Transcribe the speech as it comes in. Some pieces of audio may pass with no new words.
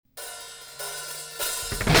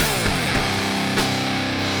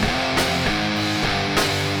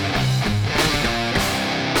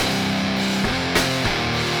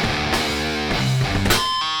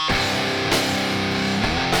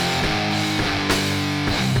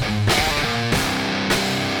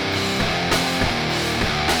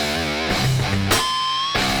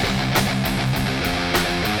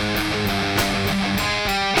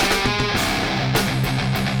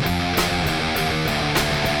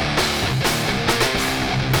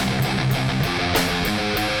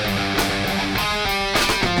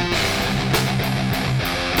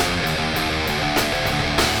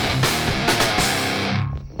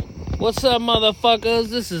What's up, motherfuckers?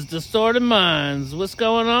 This is Distorted Minds. What's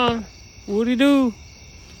going on? What'd he do?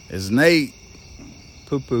 It's Nate.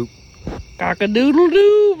 Poop poop.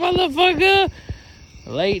 Cock-a-doodle-doo, motherfucker.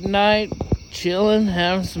 Late night, chilling,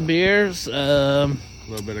 having some beers. A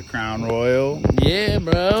little bit of Crown Royal. Yeah,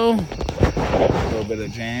 bro. A little bit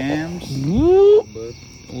of jams. Whoop.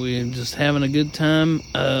 We're just having a good time.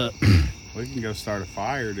 We can go start a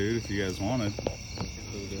fire, dude, if you guys want it.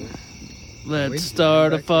 Let's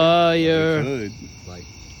start a fire. We could. Like,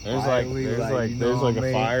 There's quietly, there's like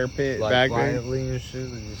a fire pit like back there. quietly and shit,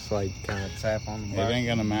 and just like kind of tap on the It back. ain't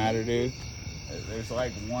gonna matter, dude. There's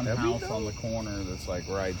like one That'd be house dope. on the corner that's like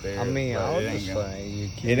right there. I mean, but I was it ain't just gonna- saying, you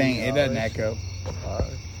It doesn't echo.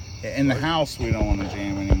 In the house, we don't want to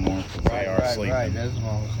jam anymore because they are sleeping. Right, that's what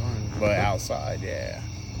I was saying. But outside, yeah.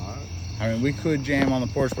 Alright. I mean, we could jam on the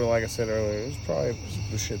porch, but like I said earlier, there's probably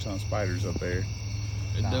a shit ton of spiders up there.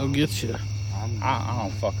 They'll get you. I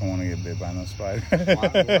don't fucking want to get bit by no spider. Why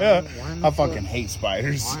in I the fucking fuck- hate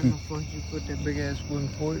spiders. Why in the fuck you put that big ass wooden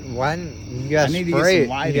porch? Why didn't you gotta I need to get spray some it?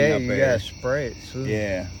 lighting Yeah, up you there. gotta spray it. So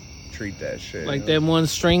Yeah, treat that shit. Like them one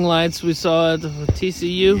string lights we saw at the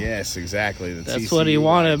TCU. Yes, exactly. The That's TCU what he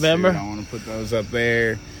wanted, lights, remember? dude. I want to put those up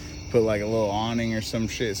there. Put like a little awning or some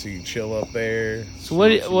shit so you can chill up there. So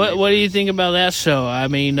what do you think about that show? I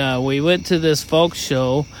mean, we went to this folk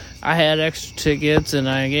show. I had extra tickets, and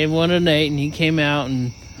I gave one to Nate, and he came out,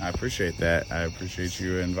 and I appreciate that. I appreciate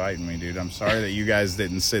you inviting me, dude. I'm sorry that you guys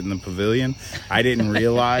didn't sit in the pavilion. I didn't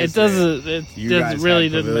realize it doesn't. It you doesn't guys really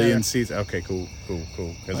had doesn't pavilion matter. seats. Okay, cool.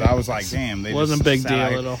 Because I was like, damn, they Wasn't a just big deal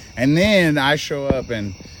decided- at all. And then I show up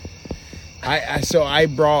and I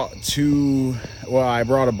brought I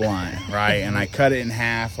brought a blunt, right? And I cut it in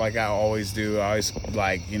half like I always do. I always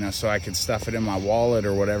so I could stuff it in my wallet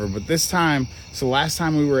or whatever. But this time, last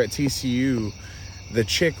time we were at TCU, the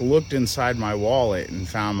chick looked inside my wallet and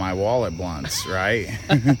found my wallet blunts, right?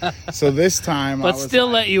 So this time, But still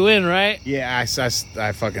let you in, right? Yeah,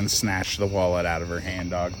 I fucking snatched the wallet out of her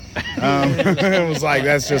hand, dog. It was like,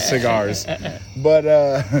 that's just cigars.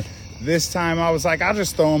 But this time I was like, I'll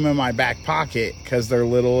just throw them in my back pocket because they're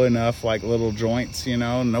little enough, like little joints,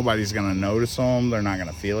 Nobody's going to notice them. They're not going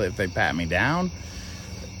to feel it if they pat me down.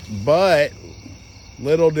 But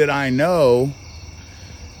little did I know,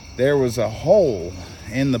 there was a hole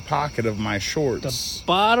in the pocket of my shorts. The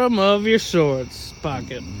bottom of your shorts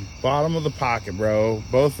pocket. Bottom of the pocket, bro.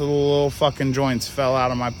 Both of the little fucking joints fell out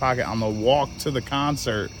of my pocket on the walk to the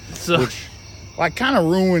concert. So Which, kind of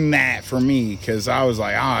ruined that for me because I was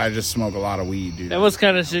like, I just smoke a lot of weed, dude. that was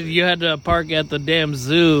kind of shit. You had to park at the damn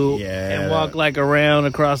zoo and walk around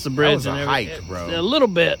across the bridge. That was and a everything. hike, bro. A little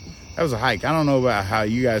bit. That was a hike. I don't know about how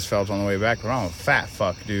you guys felt on the way back, but I'm a fat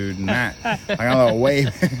fuck, dude. And that, on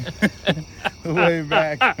the way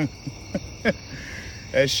back,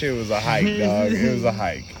 that shit was a hike, dog. It was a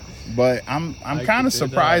hike. But I'm kind of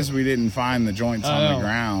surprised we didn't find the joints on the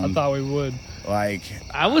ground. I thought we would.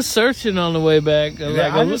 I was searching on the way back. I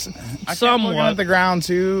kept looking at the ground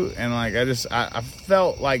too, and I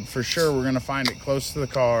felt like for sure we're gonna find it close to the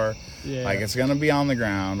car. Yeah. Like it's gonna be on the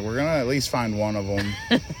ground. We're gonna at least find one of them,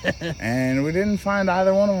 and we didn't find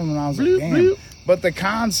either one of them. And I was like, damn. bloop. But the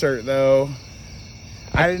concert though,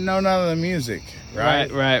 I didn't know none of the music,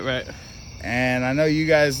 right? Right. And I know you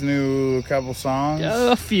guys knew a couple songs,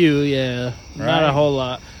 A few, yeah. Not Right. a whole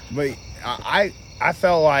lot. but I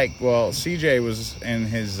felt like, CJ was in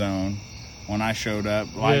his zone when I showed up.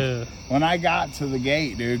 Yeah. When I got to the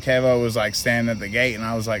gate, dude, Kevo was standing at the gate, and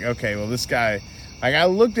I was like, okay, well, this guy, I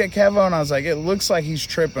looked at Kevo and I was like, it looks like he's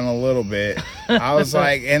tripping a little bit. I was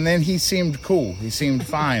like, and then he seemed cool. He seemed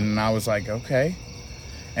fine. And I was like, okay.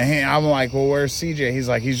 And I'm like, well, where's CJ? He's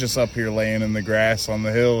like, he's just up here laying in the grass on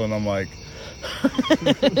the hill. And I'm like, So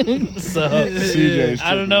CJ's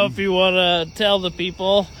I don't know if you want to tell the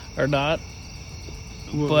people or not,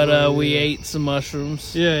 but we ate some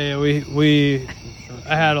mushrooms. Yeah,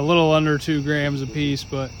 I had a little under 2 grams a piece,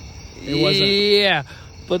 but it wasn't. Yeah,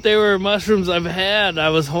 but they were mushrooms I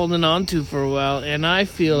was holding on to for a while, and I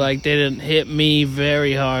feel like they didn't hit me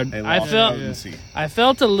very hard. they I lost felt potency. I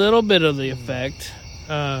felt a little bit of the effect,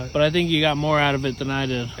 Uh, but I think you got more out of it than I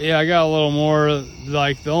did. yeah, I got a little more.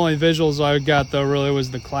 Like the only visuals I got though really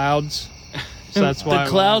was the clouds. So that's why The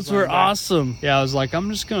clouds were awesome. Yeah, I was like, I'm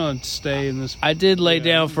just gonna stay in this. I did lay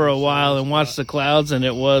down for a while and watch the clouds, and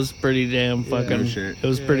it was pretty damn fucking. No shit. It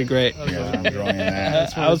was pretty great. Yeah, I'm enjoying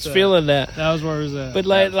that. I was feeling that. That was where it was at. But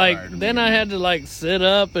That's fire to then me. I had to sit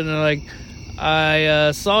up and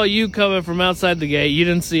I saw you coming from outside the gate. You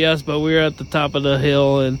didn't see us, but we were at the top of the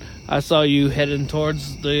hill, and I saw you heading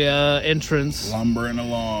towards the entrance. Lumbering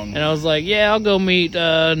along. And I was like, yeah, I'll go meet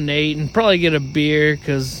Nate and probably get a beer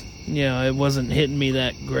because it wasn't hitting me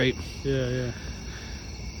that great. Yeah.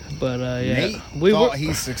 But Nate thought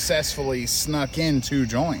he successfully snuck in 2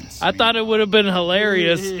 joints. I thought it would have been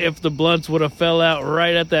hilarious if the blunts would have fell out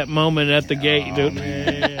right at that moment at the gate, dude.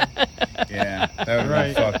 Yeah, that would have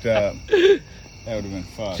been fucked up. That would have been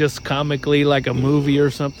fucked. Just comically like a movie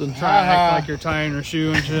or something. Try to act like you're tying her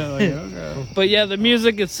shoe and shit. Like, okay. But yeah, the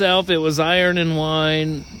music itself, it was Iron and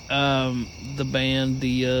Wine, the band,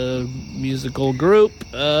 the musical group,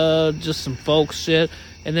 just some folk shit.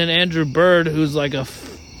 And then Andrew Bird, who's like a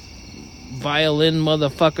violin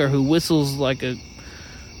motherfucker who whistles like a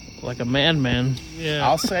madman. Yeah.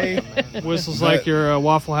 I'll say Whistles like you're a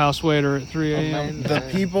Waffle House waiter at 3 a.m. the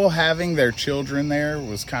people having their children there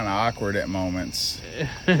was kind of awkward at moments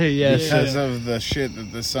Yes. because of the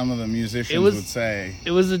shit that some of the musicians would say.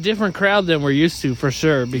 It was a different crowd than we're used to, for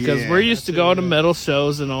sure, because we're used to going to metal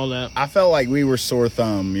shows and all that. I felt like we were sore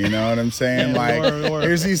thumb, you know what I'm saying? Like,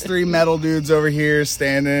 here's these 3 metal dudes over here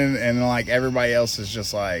standing, and like everybody else is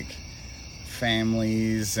just like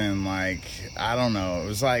families and like, I don't know, it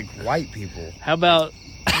was like white people. How about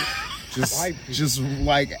just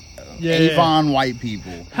like Avon white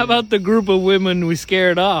people. how about the group of women we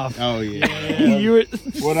scared off? Oh yeah. You were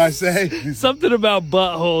What'd I say? something about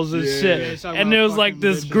buttholes and shit. talking And there about was like fucking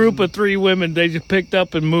this bitches group of 3 women. They just picked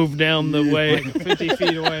up and moved down the way. 50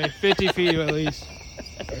 feet away. 50 feet at least.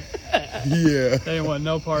 Yeah. They didn't want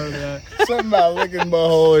no part of that. Something about licking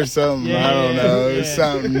butthole or something. I don't know. It was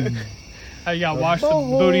something. How you got to wash the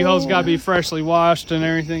booty holes, got to be freshly washed and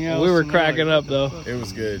everything else. We were And cracking up though. It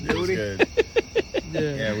was good. It was good. Yeah.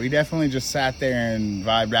 Yeah, we definitely just sat there and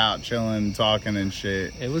vibed out, chilling, talking and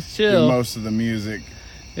shit. It was Through chill. most of the music.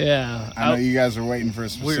 Yeah. I know you guys are waiting for a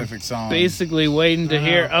specific song. Basically waiting to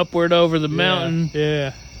hear Upward Over the Mountain.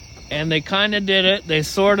 Yeah. And they kind of did it. They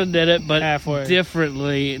sort of did it, but Halfway.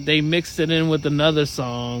 differently. They mixed it in with another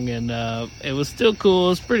song, and it was still cool. It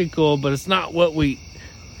was pretty cool, but it's not what we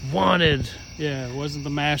wanted. Yeah, it wasn't the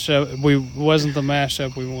mashup.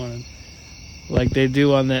 We wanted. Like they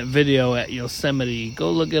do on that video at Yosemite.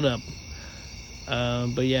 Go look it up.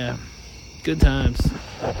 But yeah, good times.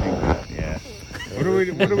 Yeah. What do we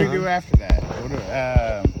do after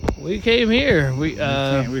that? We came here. We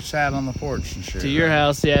sat on the porch and shit. to your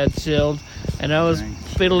house, yeah, chilled, and I was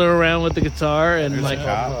fiddling around with the guitar and There's like, a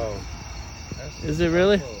cop. is it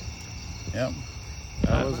really? Yep.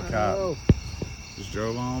 That was a cop. Just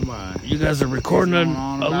drove on by. You guys are recording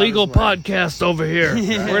an illegal podcast over here.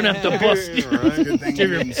 We're gonna have to bust you. Good thing Give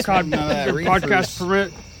your we didn't spend none of that podcast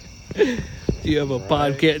reefers. permit. Do you have a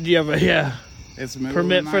podcast? Do you have a It's middle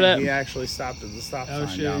permit of the for night. that? He actually stopped at the stop Oh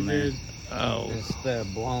sign shit, down there. dude. Oh, It's that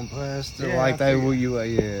blown past Yeah, like I they figured. will you.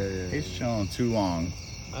 Yeah. He's chilling too long.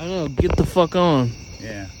 I know. Get the fuck on.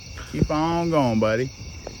 Yeah. Keep on going, buddy.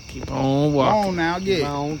 Keep on Come walking. on now, get. My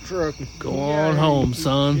own truck. Go on home,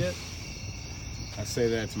 son. I say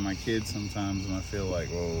that to my kids sometimes, and I feel like,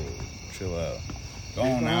 whoa, chill out. Go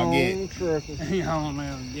on now, get. Truck. Hang on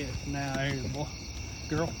now, get now here, boy,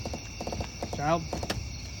 girl, child.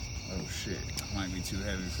 Oh shit, might be too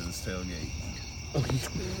heavy for this tailgate.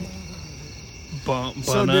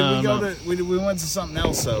 So did we go to? We went to something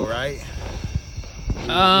else though, right?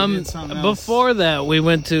 We did something else. Before that, we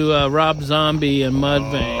went to Rob Zombie and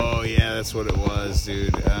Mudvayne, Oh yeah, that's what it was,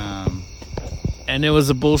 dude. and it was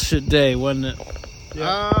a bullshit day, wasn't it?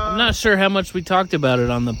 I'm not sure how much we talked about it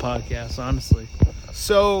on the podcast, honestly.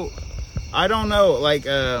 So I don't know, like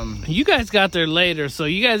You guys got there later, so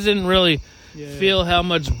you guys didn't really feel how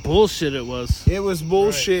much bullshit it was. it was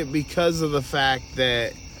bullshit because of the fact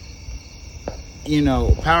that, you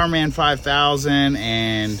know, Power Man 5000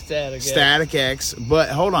 and Static X. But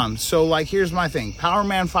hold on. So, like, here's my thing. Power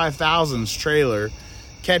Man 5000's trailer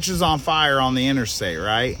catches on fire on the interstate,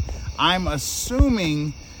 right? I'm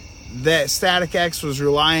assuming that Static X was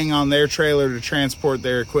relying on their trailer to transport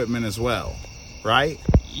their equipment as well, right?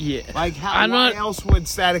 Yeah. Like, I'm why not- else would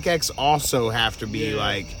Static X also have to be,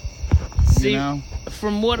 like, See, you know?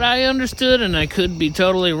 from what I understood, and I could be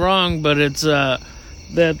totally wrong, but it's that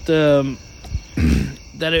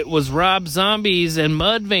that it was Rob Zombie's and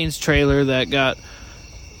Mudvayne's trailer that got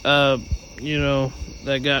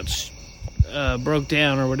broke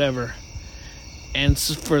down or whatever, and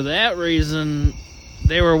so for that reason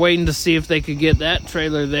they were waiting to see if they could get that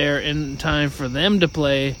trailer there in time for them to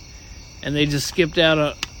play, and they just skipped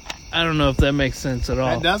out. I don't know if that makes sense at all.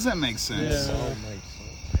 That doesn't make sense. Yeah.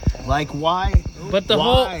 Like, why? But the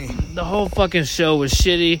whole fucking show was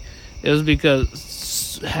shitty. It was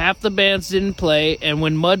because half the bands didn't play, and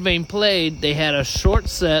when Mudvayne played, they had a short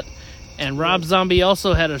set, and Rob Zombie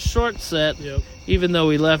also had a short set, even though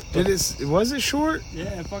we left. Was it short?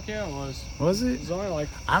 Yeah, fuck yeah, it was. Was it? It was only like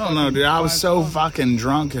I don't know, dude. I was 5 so songs. fucking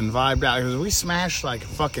drunk and vibed out because we smashed like a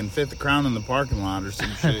fucking Fifth Crown in the parking lot or some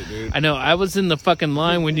shit, dude. I know. I was in the fucking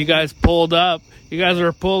line when you guys pulled up. You guys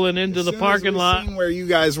were pulling into the parking lot. Where you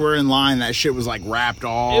guys were in line, that shit was like wrapped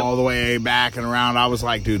all the way back and around. I was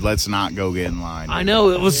like, dude, let's not go get in line. I know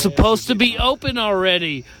it was supposed to be open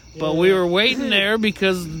already, but we were waiting there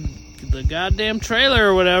because the goddamn trailer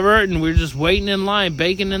or whatever, and we were just waiting in line,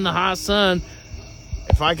 baking in the hot sun.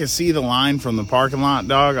 If I could see the line from the parking lot,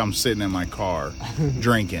 dog, I'm sitting in my car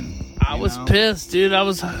drinking. I was pissed, dude. I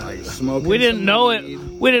was smoking. We didn't some know weed. it.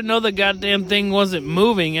 We didn't know the goddamn thing wasn't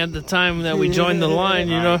moving at the time that we joined the line.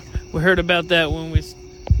 You know, we heard about that when we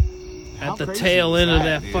How at the crazy tail is end of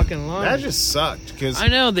that, that dude? fucking line. That just sucked because I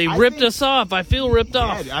know they ripped think- us off. I feel ripped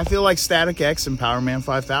off. I feel like Static X and Power Man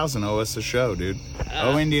 5000 owe us a show, dude.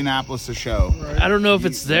 Owe Indianapolis a show. I don't know if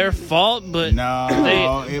it's their fault, but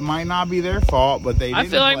No, it might not be their fault, but they. I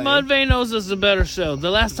didn't feel like play. Mudvayne owes us a better show. The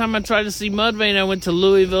last time I tried to see Mudvayne, I went to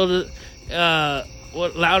Louisville to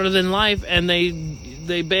Louder Than Life, and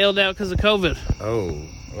they bailed out because of COVID.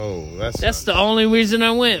 Oh, That's the only reason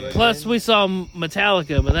I went. Plus, we saw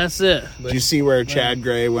Metallica, but that's it. Did you see where Chad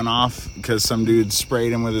Gray went off because some dude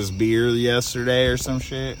sprayed him with his beer yesterday or some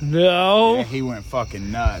shit? No. Yeah, he went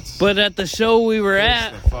fucking nuts. But at the show we were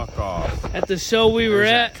at, Piss the fuck off. at the show we were There's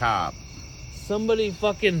that at, cop. somebody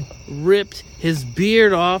fucking ripped his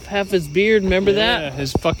beard off, half his beard. Remember that?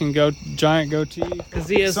 His fucking giant goatee. Because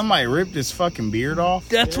he has. Somebody ripped his fucking beard off.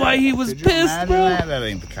 That's why he was Could you pissed, imagine bro. that? That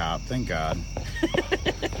ain't the cop. Thank God.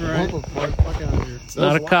 Right. Fuck out of here. It's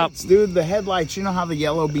not a cop. Dude, the headlights, you know how the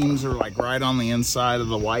yellow beams are like right on the inside of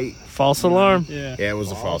the white? False alarm. Yeah. Yeah, it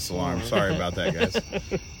was a false alarm. Sorry about that,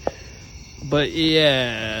 guys. But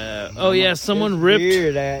yeah. Oh yeah, someone ripped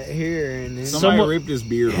Beard at here and then Somebody ripped his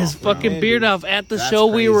beard his off. bro. fucking beard off at the That's show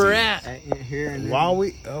we were crazy. at. here and then. While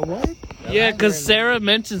we... what? Yeah, because Sarah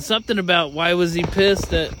mentioned something about why was he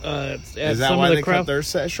pissed at Is that some why of they the cut crowd. their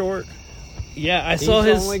set short? Yeah, I He's saw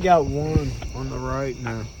his. only got one on the right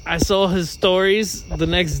now. I saw his stories the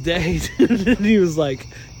next day, and he was like,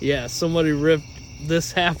 "Yeah, somebody ripped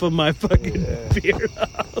this half of my fucking beard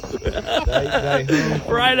off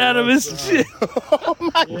right out of his shit." Oh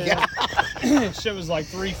my God. Shit was like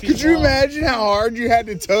 3 feet Could you long. imagine how hard you had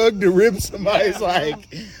to tug to rip somebody's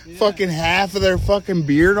fucking half of their fucking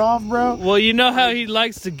beard off, bro? Well, you know how he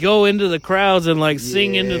likes to go into the crowds and like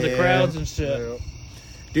sing into the crowds and shit.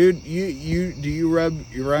 Dude, you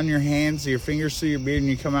run your hands, your fingers through your beard, and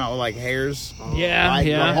you come out with like hairs? Yeah, Like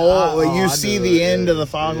yeah. the whole, like, you I see do the it, end yeah. of the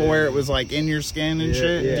foggle where it was like in your skin and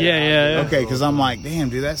shit? Yeah. Okay, because I'm like, damn,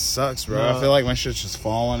 dude, that sucks, bro. I feel like my shit's just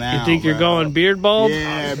falling out. You think you're bro. going beard bald?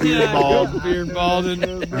 Yeah, beard bald. Beard balded.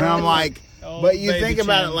 And I'm like, Oh, but you baby think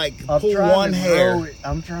about chin. it, like, I'm pull trying one to hair. grow it.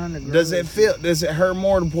 I'm trying to grow Does it hurt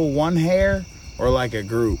more to pull one hair or like a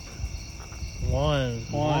group? One.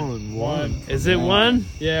 Is it one?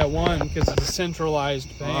 Yeah, one, because it's a centralized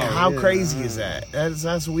pain. How crazy is that?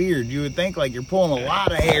 That's weird. You would think like you're pulling a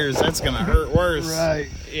lot of hairs, that's gonna hurt worse. Right.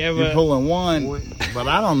 Yeah, You're but pulling one, but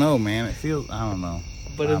I don't know, man. It feels, I don't know.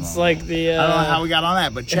 it's like the. I don't know how we got on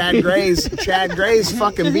that, but Chad Gray's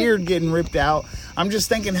fucking beard getting ripped out. I'm just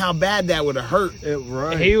thinking how bad that would have hurt.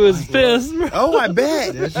 Right. he was pissed, bro. Oh, I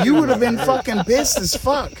bet you would have been fucking pissed as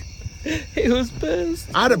fuck. He was pissed.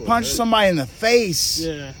 I'd have punched somebody in the face.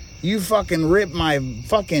 Yeah. You fucking ripped my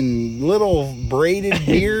fucking little braided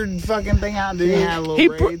beard fucking thing out. Did he have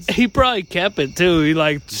little braids? He probably kept it too. He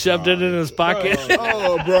like shoved it in his pocket.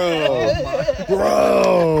 Oh,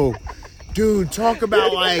 bro. Dude, talk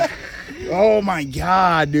about like, oh my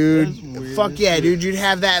God, dude. Fuck yeah, dude. You'd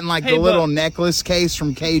have that in like Hey, the little but- necklace case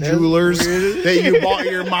from K Jewelers that you bought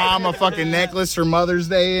your mom a fucking necklace for Mother's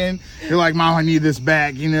Day in. You're like, Mom, I need this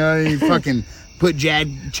back. You know, and you fucking put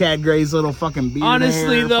Chad Gray's little fucking beard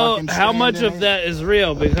Honestly, hair though, fucking how strand much in of there. that is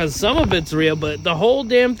real? Because some of it's real, but the whole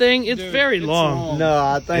damn thing, it's Dude, very it's long. No,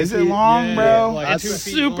 I think Is it long, bro? like It's 2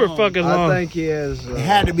 feet super long. fucking I long. think he has. It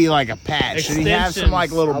had to be like a patch. Did he have some like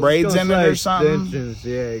little braids in it or something? Extensions,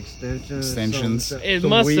 yeah, extensions. Extensions. It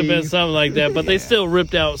must have been something like that, but they still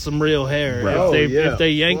ripped out some real hair. Bro. If they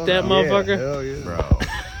yanked that motherfucker. Hell yeah. Bro.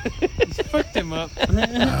 Fucked him up.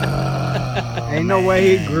 Ain't no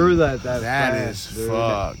way he grew that That fast, is dude.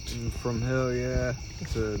 fucked. From hell yeah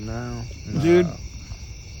to now. Dude,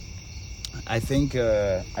 I think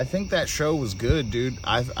that show was good, dude.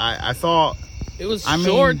 I thought It was I mean,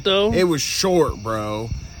 short, though. It was short, bro.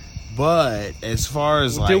 But as far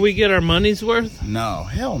as like, Did we get our money's worth? No,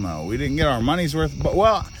 hell no, we didn't get our money's worth. But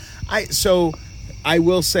I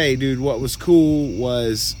will say, dude, what was cool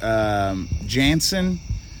was Jansen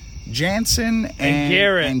Jansen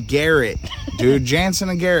and Garrett. Dude, Jansen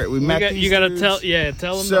and Garrett. We met these You got to dudes.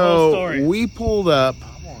 tell them the whole story. So we pulled up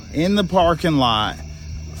in the parking lot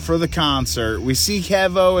for the concert. We see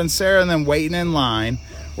Kevo and Sarah and them waiting in line.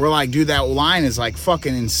 We're like, dude, that line is like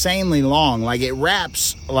fucking insanely long. Like it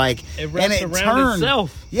wraps like around turned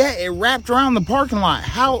itself. Yeah, it wrapped around the parking lot.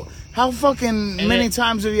 How fucking many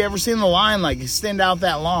times have you ever seen the line like extend out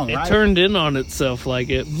that long? It right? turned in on itself like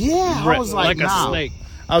it. Yeah, I was like, a snake.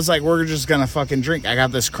 I was like, we're just gonna fucking drink. I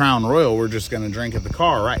got this Crown Royal. We're just gonna drink at the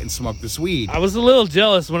car, right, and smoke this weed. I was a little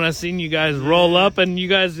jealous when I seen you guys roll up and you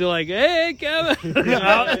guys be like, "Hey, Kevin,"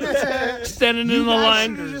 standing in the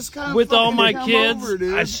line with all my kids.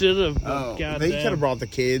 Over, I should have. Oh, they could have brought the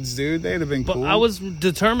kids, dude. They'd have been cool. But I was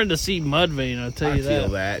determined to see Mudvayne. I'll tell you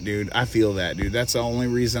that. I feel that, dude. That's the only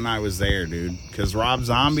reason I was there, dude. Because Rob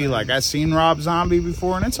Zombie, like I seen Rob Zombie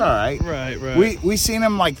before, and it's all right. Right. We seen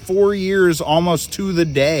him like 4 years, almost to the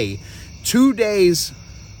day. 2 days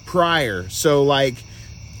prior. So like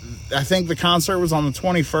I think the concert was on the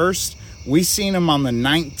 21st. We seen him on the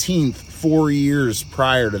 19th 4 years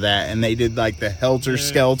prior to that, and they did like the Helter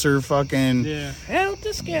Skelter fucking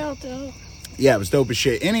Helter Skelter. Yeah, it was dope as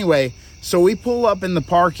shit. Anyway, so we pull up in the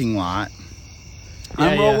parking lot.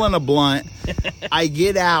 I'm rolling a blunt. I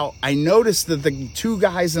get out. I notice that the two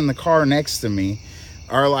guys in the car next to me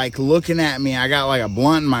are like looking at me. I got like a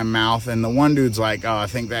blunt in my mouth, and the one dude's like, "Oh, I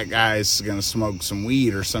think that guy's gonna smoke some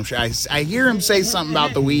weed or some shit." I hear him say something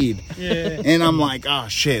about the weed, and I'm like, "Oh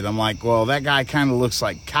shit!" I'm like, "Well, that guy kind of looks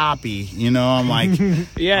like Copy," you know? I'm like,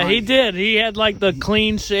 he did. He had like the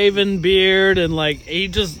clean shaven beard, and like he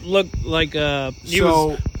just looked like he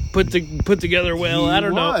was put together well. I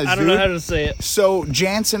don't know how to say it. So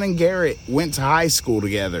Jansen and Garrett went to high school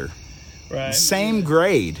together, right? Same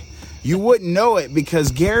grade. You wouldn't know it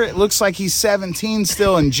because Garrett looks like he's 17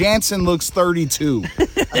 still, and Jansen looks 32.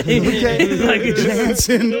 Okay?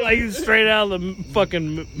 Jansen, like he's straight out of the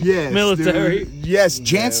fucking military. Dude. Yes,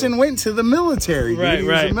 Jansen went to the military. Dude. He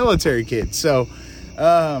was a military kid. So,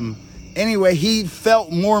 anyway, he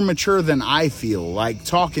felt more mature than I feel. Like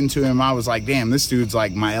talking to him, I was like, "Damn, this dude's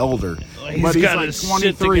like my elder." He's got like his 23.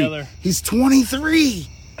 Shit together. He's 23.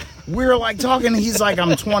 We're like talking, he's like,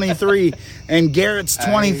 "I'm 23," and Garrett's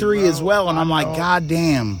 23 as well, and I'm like, God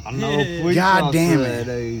damn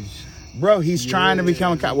it, bro. He's trying to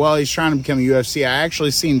become he's trying to become a UFC. I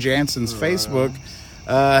actually seen Jansen's Facebook.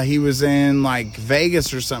 He was in like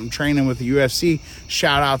Vegas or something training with the UFC.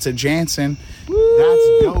 Shout out to Jansen. Woo!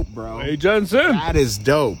 That's dope, bro. Hey, Jansen. That is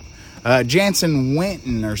dope. Jansen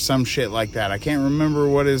Winton or some shit like that. I can't remember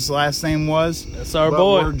what his last name was. That's our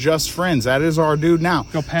boy. We're just friends. That is our dude now.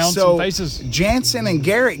 Go pound some faces. Jansen and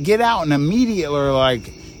Garrett get out and immediately are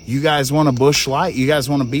like, "You guys want a Busch Light? You guys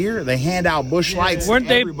want a beer?" They hand out Busch Lights to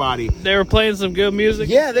everybody. They were playing some good music?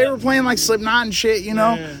 Yeah, they were playing like Slipknot and shit, you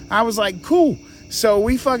know? Yeah. I was like, cool. So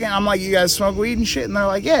I'm like, "You guys smoke weed and shit?" And they're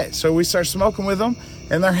like, "Yeah." So we start smoking with them,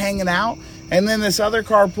 and they're hanging out. And then this other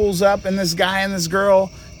car pulls up, and this guy and this girl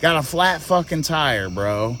got a flat fucking tire,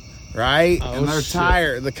 bro. Right? Oh, and their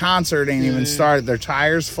tire, the concert ain't even started. Their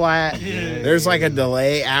tire's flat. Yeah. There's like a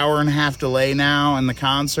delay, hour and a half delay now in the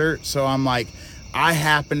concert. So I'm like, I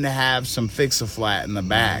happen to have some Fix-A-Flat in the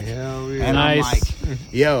back. And I'm like,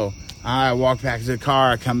 yo, I walk back to the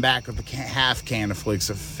car. I come back with a half can of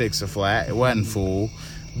Fix-A-Flat. It wasn't full.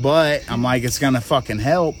 But I'm like, it's gonna fucking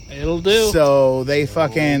help. It'll do. So they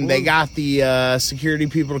got the security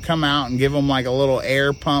people to come out and give them like a little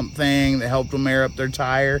air pump thing that helped them air up their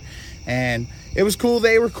tire, and it was cool.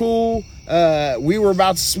 They were cool. We were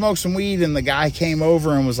about to smoke some weed, and the guy came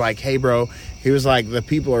over and was like, "Hey, bro." He was like, "The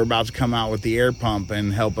people are about to come out with the air pump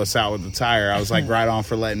and help us out with the tire." I was like, "Right on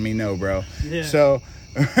for letting me know, bro." Yeah. So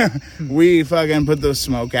we fucking put the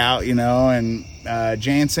smoke out, you know, and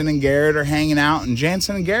Jansen and Garrett are hanging out, and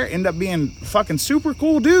Jansen and Garrett end up being fucking super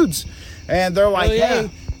cool dudes, and they're like, "Hey,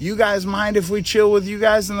 you guys mind if we chill with you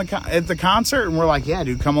guys at the concert?" And we're like, "Yeah,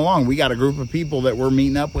 dude, come along. We got a group of people that we're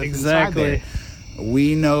meeting up with." Exactly.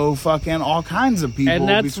 We know fucking all kinds of people, and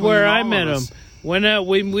that's where I met him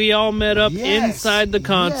when we all met up inside the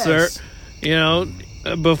concert, you know.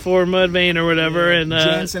 Before Mudvayne or whatever, and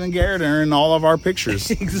Jansen and Garrett are in all of our pictures.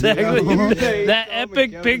 Exactly. That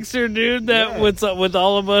epic picture, dude. That with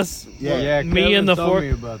all of us. Yeah. Me in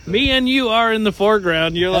the me and you are in the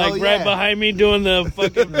foreground. You're like right behind me doing the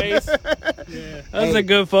fucking face. That's a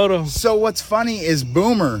good photo. So what's funny is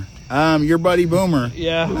Boomer. Your buddy Boomer.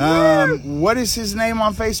 Yeah. What is his name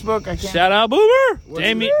on Facebook? I can't. Shout out Boomer.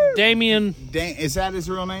 Damien. Is that his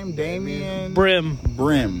real name? Damien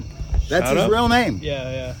Brim. That's Shout his out. real name.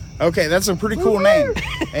 Yeah. Okay, that's a pretty cool name.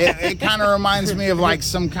 It kind of reminds me of like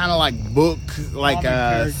some kind of like book, like Comic a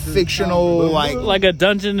character, fictional, like Like a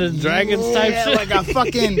Dungeons and Dragons type shit. like a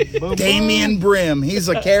fucking Damian Brim. He's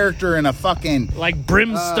a character in a fucking Like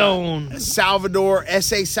Brimstone. Salvador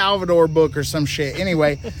book or some shit.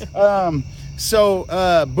 Anyway,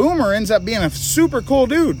 so Boomer ends up being a super cool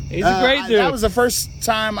dude. He's a great dude. That was the first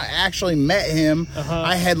time I actually met him.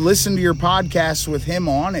 I had listened to your podcast with him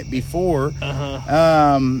on it before,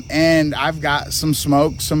 and I've got some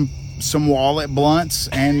smoke, some wallet blunts,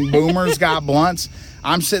 and Boomer's got blunts.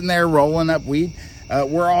 I'm sitting there rolling up weed.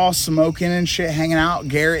 We're all smoking and shit, hanging out.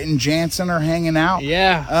 Garrett and Jansen are hanging out.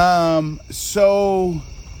 Yeah. So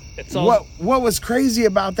It's all what was crazy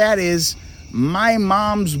about that is my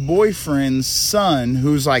mom's boyfriend's son,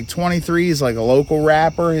 who's like 23, is like a local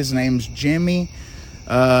rapper. His name's Jimmy.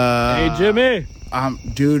 Hey, Jimmy.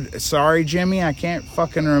 Dude, sorry, Jimmy. I can't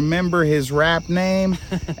fucking remember his rap name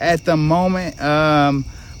at the moment.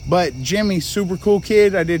 But Jimmy, super cool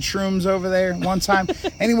kid. I did shrooms over there one time.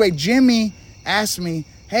 Anyway, Jimmy asked me,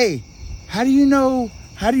 "Hey, how do you know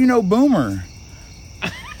Boomer?"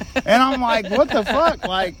 And I'm like, what the fuck?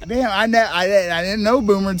 Like, damn, I didn't know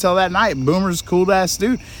Boomer until that night. Boomer's a cool ass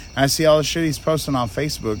dude. I see all the shit he's posting on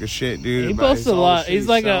Facebook and shit, dude. He about posts a all the lot. shit He's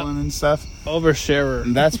like selling and stuff. Oversharer.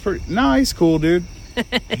 And that's pretty. No, he's cool, dude.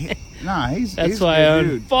 He's That's a why good I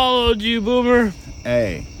dude. unfollowed you, Boomer.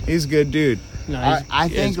 Hey, he's a good dude. No, I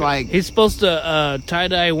think like he's supposed to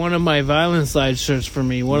tie-dye one of my Violent Side shirts for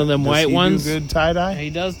me. One of them does white he ones. do good tie dye, He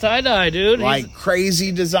does tie-dye, dude. like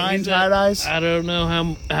crazy design he's tie dyes. I don't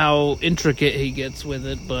know how intricate he gets with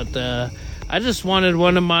it, but I just wanted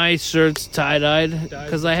one of my shirts tie-dyed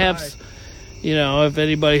because I have, if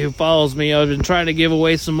anybody who follows me, I've been trying to give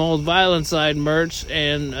away some old Violent Side merch,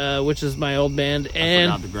 and which is my old band, I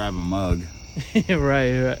and forgot to grab a mug.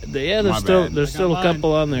 right. Yeah, My there's bad. still a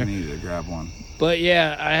couple on I there. needed to grab one. But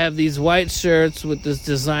yeah, I have these white shirts with this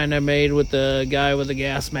design I made with the guy with the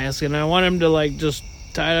gas mask, and I want him to like just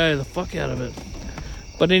tie-dye the fuck out of it.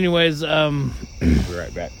 But anyways, Be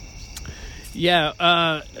right back.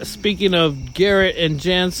 yeah, speaking of Garrett and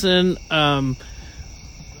Jansen,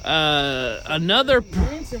 another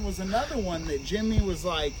Jansen was another one that Jimmy was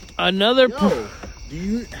like, another "Yo,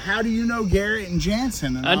 how do you know Garrett and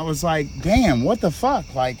Jansen?" And I was like, "Damn, what the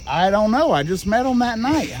fuck? Like, I don't know. I just met them that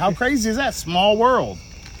night. How crazy is that? Small world."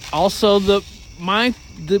 also my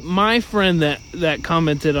friend that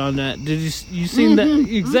commented on that. Did you seen that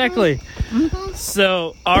exactly?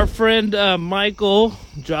 So our friend Michael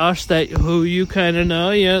Josh, who you kind of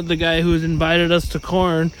know, the guy who's invited us to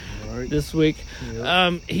Corn this week.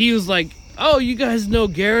 He was like, "Oh, you guys know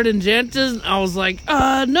Garrett and Jansen?" I was like,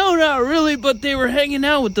 "No, not really, but they were hanging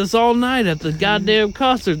out with us all night at the goddamn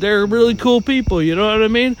concert. They're really cool people, you know what I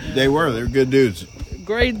mean? They're good dudes.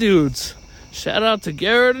 Great dudes. Shout out to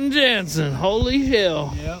Garrett and Jansen. Holy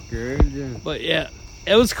hell." Good. But yeah,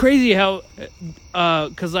 it was crazy how,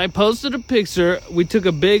 because I posted a picture. We took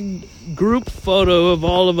a big group photo of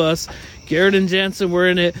all of us. Garrett and Jansen were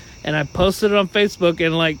in it, and I posted it on Facebook,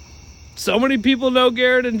 and like, so many people know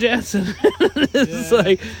Garrett and Jansen. It's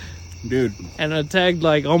like, Dude, and I tagged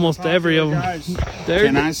like almost every of them. Guys,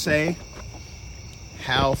 can I say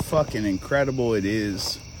how fucking incredible it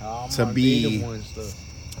is to be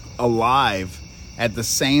alive at the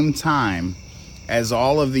same time as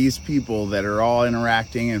all of these people that are all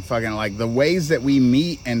interacting and fucking like the ways that we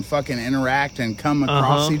meet and fucking interact and come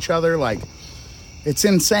across each other, like it's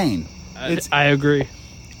insane. I agree.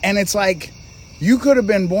 And it's like you could have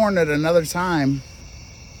been born at another time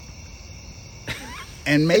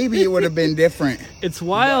and maybe it would have been different. It's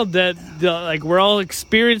wild that like we're all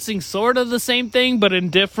experiencing sort of the same thing, but in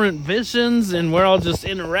different visions, and we're all just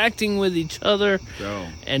interacting with each other,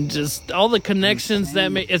 and just all the connections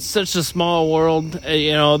that make it's such a small world.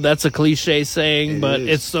 That's a cliche saying, but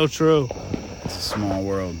it's so true. It's a small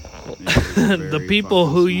world. The people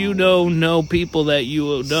who you know people that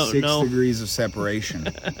you don't 6 know. degrees of separation.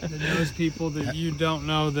 Those people that you don't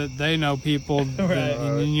know that they know people, and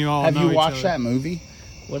then you all Have know you each watched other. that movie?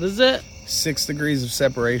 What is it? 6 degrees of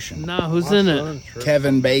separation. No, who's in it?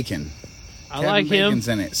 Kevin Bacon. I like him. Bacon's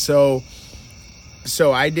in it. So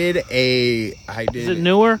I did. Is it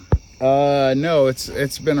newer? No,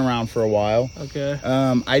 it's been around for a while. Okay.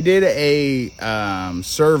 I did a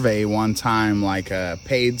survey one time, like a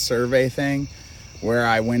paid survey thing, where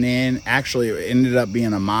I went in. Actually, it ended up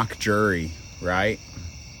being a mock jury, right?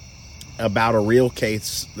 About a real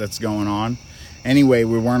case that's going on. Anyway,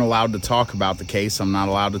 we weren't allowed to talk about the case. I'm not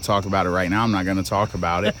allowed to talk about it right now. I'm not going to talk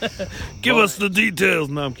about it. Give us the details.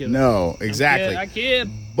 No, I'm kidding. No, exactly. I kid.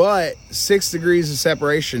 But 6 degrees of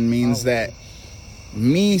separation means that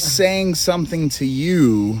me saying something to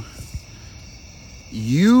you,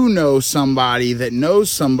 you know somebody that knows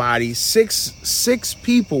somebody, six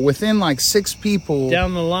people, within like 6 people.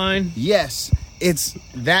 Down the line? Yes. It's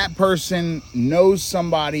that person knows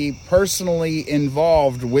somebody personally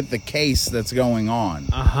involved with the case that's going on.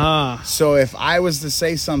 Uh-huh. So if I was to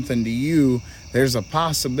say something to you, there's a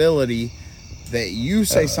possibility that you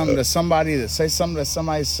say something to somebody, that say something to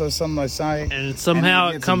somebody, so somebody say, and somehow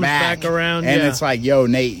it comes back around. And it's like, yo,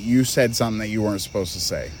 Nate, you said something that you weren't supposed to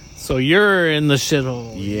say. So you're in the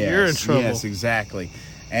shithole. Yes, you're in trouble. Yes, exactly.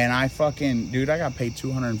 And I got paid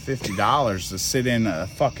 $250 to sit in a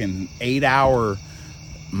fucking 8-hour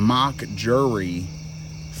mock jury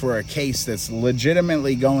for a case that's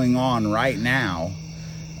legitimately going on right now.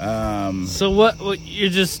 So what you're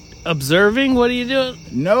just observing? What are you doing?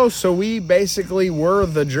 No, so we basically were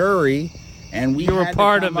the jury, and we were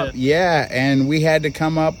part of it. Yeah, and we had to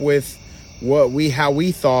come up with how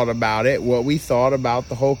we thought about it, what we thought about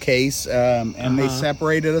the whole case, and they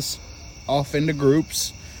separated us off into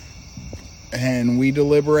groups, and we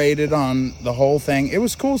deliberated on the whole thing. It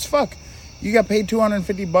was cool as fuck. You got paid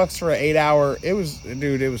 $250 for an 8-hour. It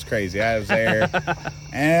was crazy. I was there,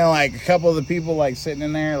 and like a couple of the people like sitting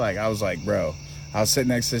in there, like I was like, bro. I was sitting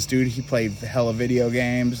next to this dude. He played hella video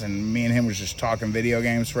games, and me and him was just talking video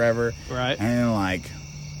games forever. Right. And like,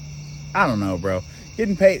 I don't know, bro.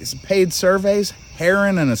 Getting paid surveys.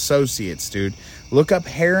 Heron and Associates, dude. Look up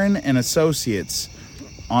Heron and Associates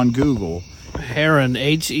on Google. Heron,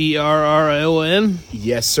 Herron.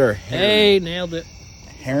 Yes, sir. Heron. Hey, nailed it.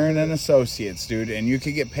 Heron and Associates, dude, and you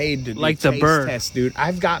could get paid to do like the taste bird tests, dude.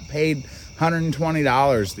 I've got paid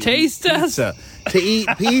 $120 to taste test to eat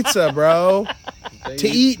pizza, bro. To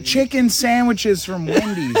eat chicken sandwiches from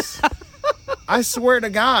Wendy's. I swear to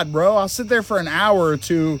God, bro. I'll sit there for an hour or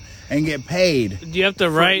two and get paid. Do you have to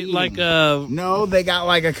write eating. like a... No, they got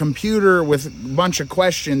like a computer with a bunch of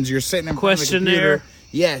questions. You're sitting in front of the computer.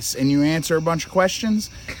 Yes, and you answer a bunch of questions,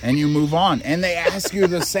 and you move on. And they ask you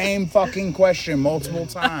the same fucking question multiple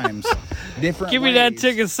times. Different Give me that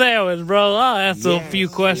chicken sandwich, bro. I'll ask a few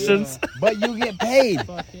questions. Yeah. But you get paid.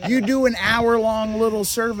 You do an hour-long little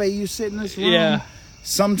survey. You sit in this room. Yeah.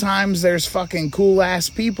 Sometimes there's fucking cool-ass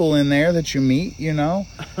people in there that you meet, you know?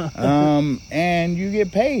 And you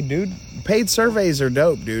get paid, dude. Paid surveys are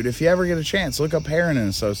dope, dude. If you ever get a chance, look up Heron and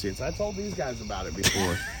Associates. I told these guys about it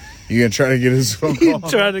before. You gonna try to get his phone call?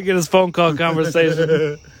 Trying to get his phone call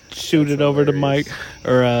conversation. Shoot it over to Mike.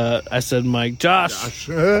 Or I said Mike. Josh.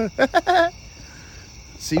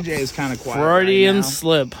 CJ is kind of quiet Freudian right now.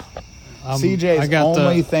 slip. CJ's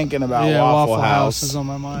only thinking about Waffle House. Is on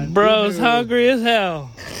my mind. Bro's hungry as hell.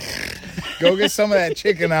 Go get some of that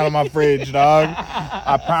chicken out of my fridge, dog.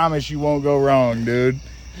 I promise you won't go wrong, dude.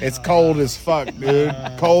 It's cold as fuck, dude.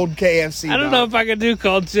 Cold KFC. I don't know if I can do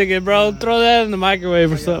cold chicken, bro. Throw that in the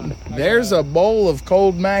microwave or something. There's a bowl of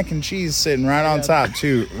cold mac and cheese sitting right on top,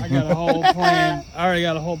 too. I got a whole plan. I already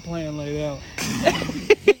got a whole plan laid out.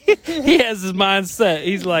 He has his mind set.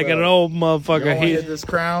 He's like an old motherfucker. He hit this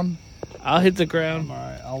crown. I'll hit the crown. All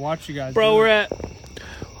right, I'll watch you guys. Bro, we're at...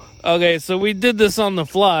 Okay, so we did this on the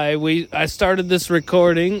fly. I started this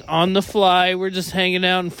recording on the fly. We're just hanging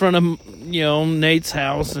out in front of, Nate's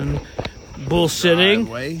house and bullshitting.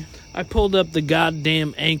 Driveway. I pulled up the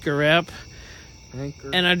goddamn Anchor app.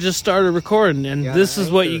 And I just started recording. And this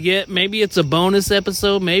is what you get. Maybe it's a bonus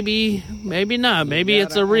episode. Maybe not. Maybe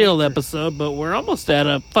it's a real episode. But we're almost at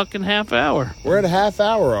a fucking half hour. We're at a half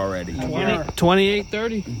hour already.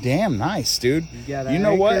 28:30. Damn nice, dude. You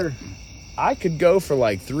know what? I could go for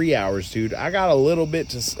like 3 hours, dude. I got a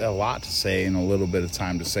lot to say and a little bit of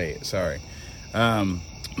time to say it. Sorry. I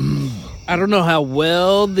don't know how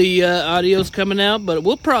well the audio's coming out, but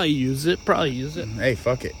we'll probably use it. Hey,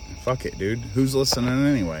 fuck it, dude. Who's listening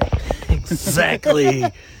anyway? Exactly.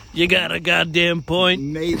 You got a goddamn point.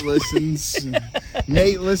 Nate listens to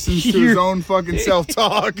his own fucking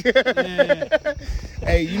self-talk.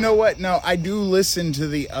 Hey, you know what? No, I do listen to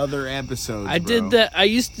the other episodes. I did that. I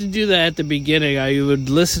used to do that at the beginning. I would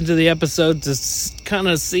listen to the episode to kind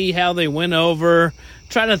of see how they went over,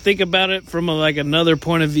 trying to think about it from another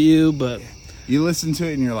point of view, but... You listen to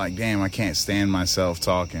it and you're like, damn, I can't stand myself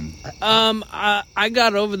talking. I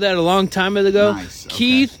got over that a long time ago. Nice. Okay.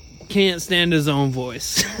 Keith can't stand his own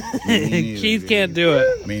voice. Neither, Keith can't do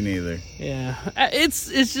it. Me neither. Yeah, it's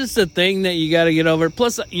just a thing that you got to get over.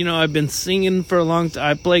 Plus, I've been singing for a long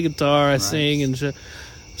time. I play guitar, I sing and shit.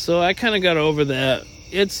 So I kind of got over that.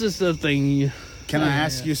 It's just a thing. Can I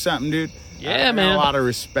ask you something, dude? Yeah, I got man. a lot of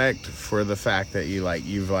respect for the fact that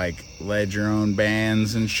you've led your own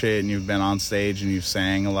bands and shit, and you've been on stage and you've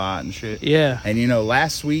sang a lot and shit. Yeah. And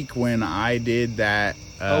last week when I did that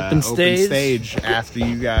Open stage after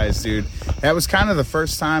you guys, dude, that was kind of the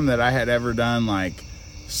first time that I had ever done like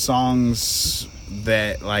songs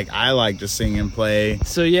that like I like to sing and play.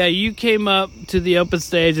 So yeah, you came up to the open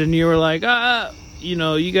stage and you were like,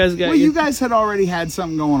 you guys got. Well, you guys had already had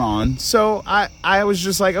something going on, so I was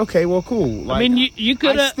just like, okay, well, cool. Like, I mean, you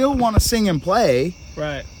could. I still want to sing and play,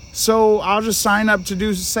 right? So I'll just sign up to do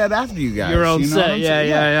a set after you guys. Your own you know set,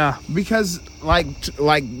 yeah. Because like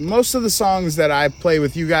most of the songs that I play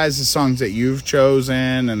with you guys, the songs that you've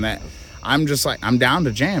chosen, and that I'm just like I'm down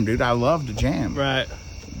to jam, dude. I love to jam, Right.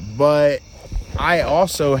 but I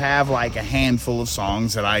also have like a handful of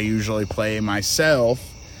songs that I usually play myself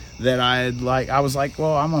that I was like,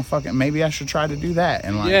 well, I'm gonna fucking maybe I should try to do that.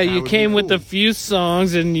 And like, Yeah, that you would came be with cool. a few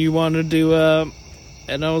songs and you wanted to,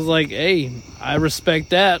 and I was like, hey, I respect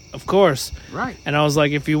that, of course. Right. And I was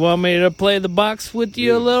like, if you want me to play the box with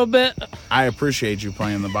you a little bit, I appreciate you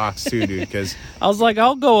playing the box too, dude, because I was like,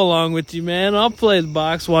 I'll go along with you, man. I'll play the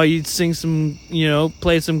box while you sing some,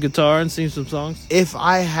 play some guitar and sing some songs. if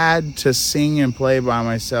I had to sing and play by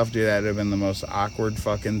myself, dude, that'd have been the most awkward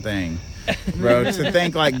fucking thing. Bro, to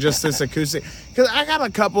think like just this acoustic, because I got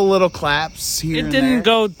a couple little claps here. It and didn't there,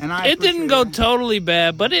 go. and I It didn't go appreciate it. totally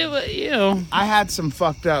bad, but it, I had some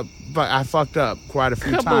fucked up, but I fucked up quite a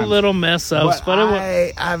few couple times. little mess ups, but it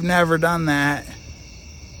was. I've never done that,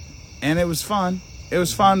 and it was fun. It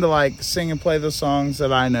was fun to like sing and play the songs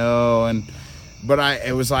that I know, but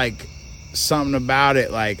it was like something about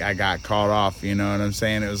it. Like I got caught off. You know what I'm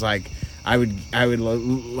saying? It was like I would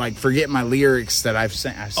like forget my lyrics that I've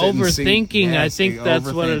sent. Overthinking, I think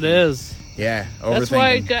that's what it is. Yeah, That's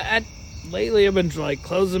why overthinking. lately I've been like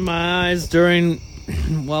closing my eyes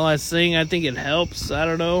while I sing. I think it helps. I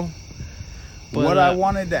don't know. But, What I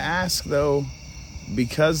wanted to ask though,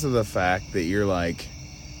 because of the fact that you're like,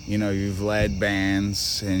 you've led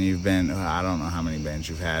bands and you've been, I don't know how many bands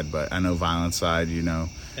you've had, but I know Violent Side,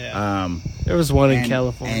 Yeah. There was one in and-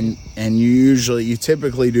 California. And you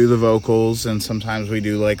typically do the vocals, and sometimes we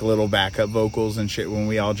do like little backup vocals and shit when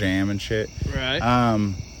we all jam and shit. Right.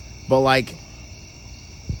 But like,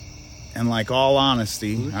 in like all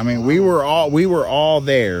honesty, I mean, we were all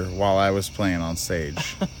there while I was playing on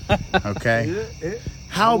stage. Okay.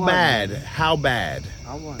 How bad I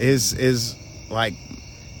want is like?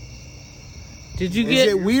 Did you Is get?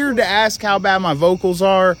 it weird to ask how bad my vocals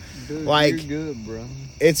are? Dude, like- you're good, bro.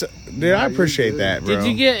 Dude, I you're appreciate good. that, bro. Did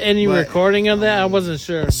you get any But- recording of that? I wasn't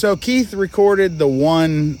sure. So Keith recorded the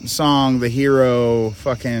one song, the Hero,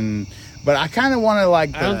 fucking. But I kind of wanted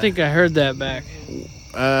like. I don't think I heard that back.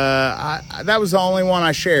 That was the only one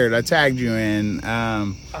I shared. I tagged you in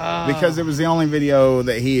because it was the only video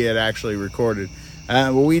that he had actually recorded.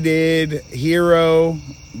 We did Hero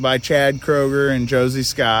by Chad Kroger and Josie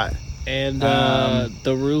Scott. And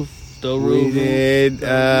the roof. We did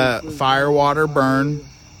Firewater Burn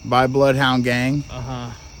by Bloodhound Gang.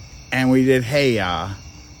 And we did Hey Ya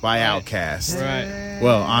by Outkast. Right.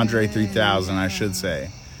 Well, Andre 3000, I should say.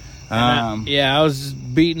 Yeah, I was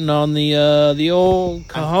just beating on the old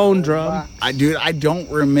cajon drum. I don't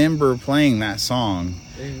remember playing that song.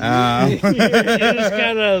 You just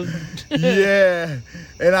kind of Yeah,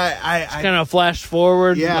 and I kind of flashed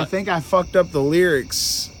forward. I think I fucked up the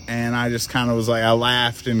lyrics, and I just kind of was like, I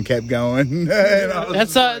laughed and kept going. And I was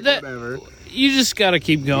That's just like, that. whatever. You just got to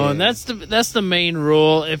keep going. Yeah. That's the main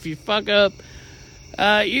rule. If you fuck up,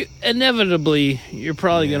 you inevitably you're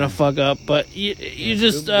probably gonna fuck up, but you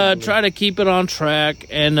just try to keep it on track,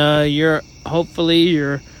 and hopefully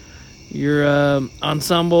your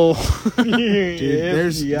ensemble Dude,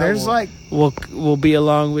 there's like, will be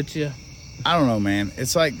along with you. I don't know, man.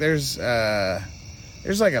 It's like there's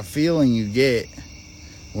like a feeling you get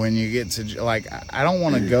when you get to like, I don't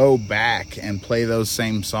want to go back and play those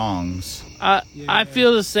same songs. I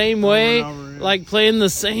feel the same way, like playing the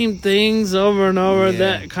same things over and over. Yeah.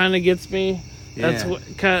 That kind of gets me. That's Yeah.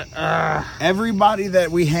 what kind of. Everybody that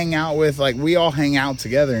we hang out with, like we all hang out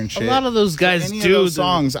together and shit. A lot of those guys Any do of those the-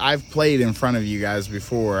 songs I've played in front of you guys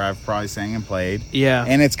before. I've probably sang and played. Yeah.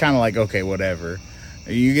 And it's kind of like, okay, whatever.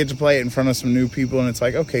 You get to play it in front of some new people, and it's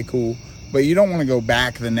like, okay, cool. But you don't want to go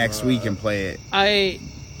back the next week and play it. I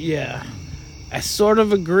sort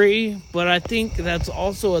of agree, but I think that's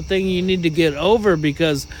also a thing you need to get over,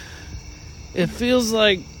 because it feels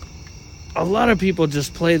like a lot of people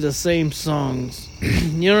just play the same songs.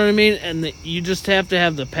 You know what I mean? And you just have to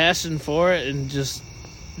have the passion for it and just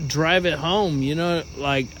drive it home. You know,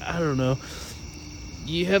 like, I don't know.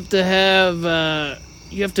 you have to have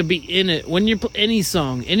you have to be in it when you play any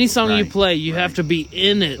song you play. You have to be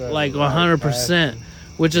in it like 100%,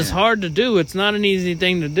 which is hard to do. It's not an easy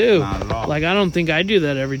thing to do. Not at all. Like I don't think I do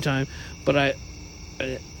that every time, but I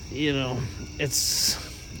you know, it's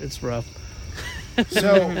rough.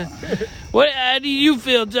 So, What? How do you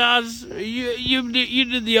feel, Josh? You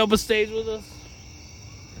did the open stage with us.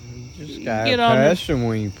 Just got Get on passion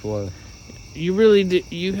when you play. You really do.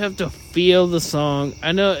 You have to feel the song.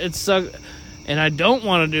 I know it sucks, and I don't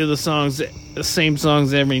want to do the same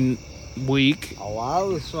songs every week. A lot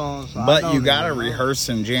of the songs. but you gotta rehearse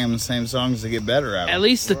and jam the same songs to get better at them. At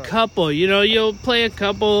least a couple. You know, you'll play a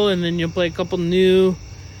couple, and then you'll play a couple new.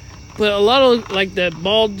 But a lot of like that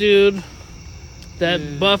bald dude,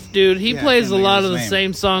 that buff dude, he plays a lot of the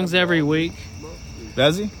same songs every week.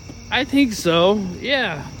 Does he? I think so.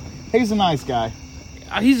 Yeah, He's a nice guy.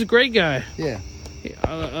 he's a great guy. Yeah.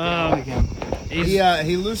 I like him.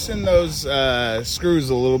 He loosened those screws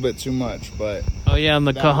a little bit too much, but Oh yeah, on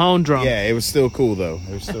the cajon drum. yeah, it was still cool though.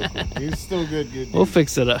 It was still cool. He was still good. Dude. We'll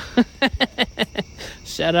fix it up.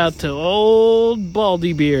 Shout out to old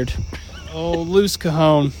Baldy Beard. Oh, loose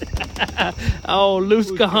cajon. Oh,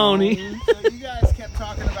 loose cajoni. So you guys kept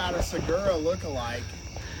talking about a Segura lookalike.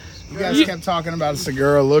 You guys kept talking about a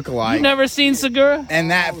Segura lookalike. You never seen Segura?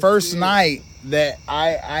 And that first night that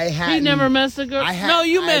I had, He never met Segura? I had- No,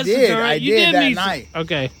 you I met did, Segura. I You did that meet night.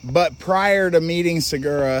 Okay. But prior to meeting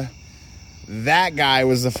Segura, that guy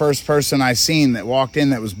was the first person I seen that walked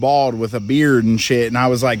in that was bald with a beard and shit. And I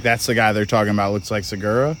was like, that's the guy they're talking about. Looks like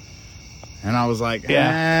Segura. And I was like,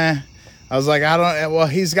 Yeah. I was like, well,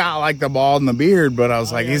 he's got like the bald and the beard, but I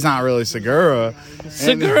was like, he's not really Segura.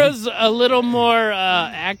 Segura's a little more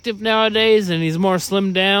active nowadays, and he's more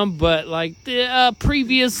slimmed down. But like the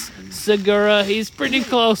previous Segura, he's pretty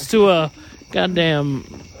close to a goddamn,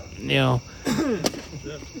 you know,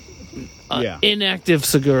 inactive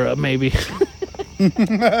Segura, maybe.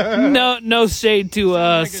 No shade to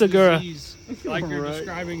Like a Segura. disease. Like you're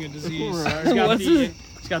describing a disease. What's it?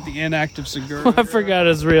 It's got the inactive Segura. I forgot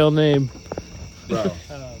his real name. Bro.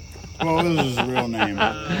 What was his real name?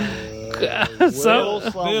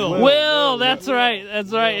 Will. That's right.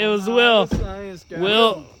 It was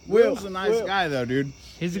Will. Will's a nice guy, though, dude.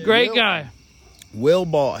 He's a great guy. Will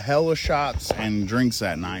bought hella shots and drinks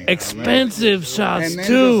that night. Expensive shots, and then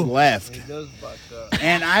too. just left.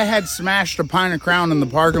 And I had smashed a pint of Crown in the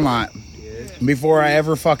parking lot before I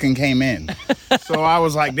ever fucking came in. So I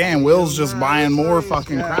was like, damn, Will's just buying more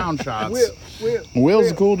fucking Crown shots.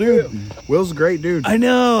 Will's a cool dude. Will's a great dude. I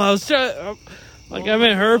know. I was trying. Like, I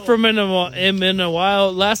haven't heard from him in a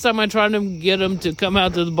while. Last time I tried to get him to come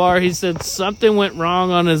out to the bar, he said something went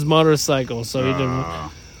wrong on his motorcycle, so he didn't.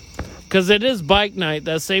 Because it is bike night.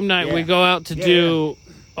 That same night we go out to do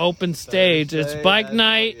open stage. It's bike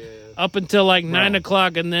night up until like 9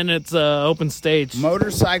 o'clock, and then it's open stage.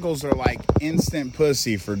 Motorcycles are like instant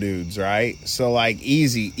pussy for dudes, right? So like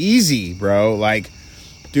easy, bro. Like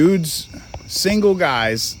dudes, single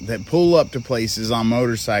guys that pull up to places on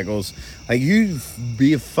motorcycles, like you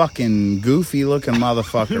be a fucking goofy looking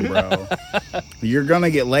motherfucker, bro. You're gonna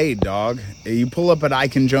get laid, dog. You pull up at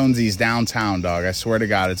Ike and Jonesy's downtown, dog. I swear to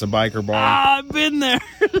God, it's a biker bar. I've been there.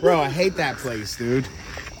 Bro, I hate that place, dude.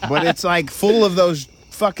 But it's like full of those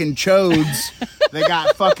fucking chodes. They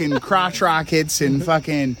got fucking crotch rockets and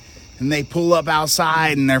fucking, and they pull up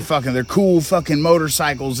outside and they're cool fucking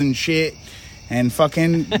motorcycles and shit. And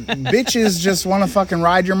fucking bitches just want to fucking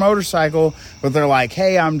ride your motorcycle, but they're like,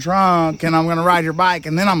 hey, I'm drunk and I'm going to ride your bike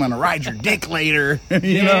and then I'm going to ride your dick later.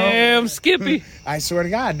 You know? Damn, Skippy. I swear to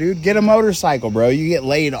God, dude, get a motorcycle, bro. You get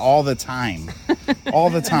laid all the time. All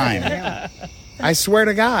the time. I swear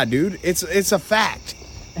to God, dude. It's a fact.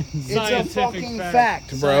 It's a fucking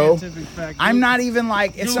fact, bro. Fact. I'm not even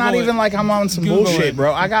like, it's not even like I'm on some Google bullshit, it.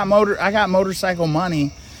 bro. I got motorcycle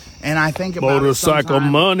money. And I think about Motorcycle it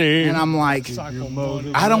sometimes, money. and I'm like, I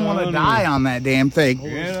don't want to die on that damn thing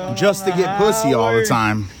just to get pussy all the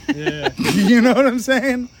time. Yeah. You know what I'm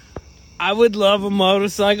saying? I would love a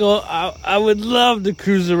motorcycle. I would love to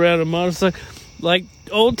cruise around a motorcycle. Like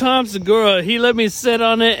old Tom Segura, he let me sit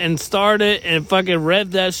on it and start it and fucking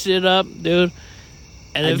rev that shit up, dude.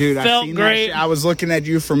 And it Dude, I felt seen great. That shit. I was looking at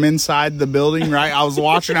you from inside the building, right? I was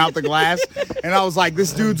watching out the glass, and I was like,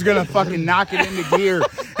 this dude's gonna fucking knock it into gear,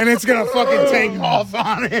 and it's gonna fucking take off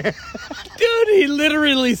on it. Dude, he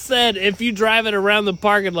literally said, if you drive it around the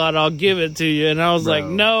parking lot, I'll give it to you. And I was like,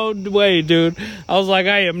 no way, dude. I was like,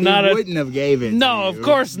 I am not He wouldn't have gave it No, to of you.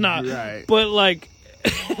 course not. Right. But, like,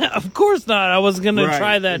 of course not. I was going to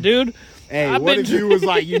try that, dude. Hey, I've what been if you was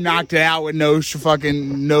like, you knocked it out with no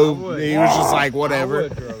fucking, he was just like, whatever.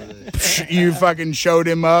 You fucking showed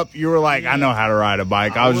him up. You were like, I know how to ride a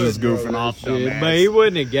bike. I was just goofing off. But he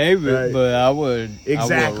wouldn't have gave it, Right. but I would.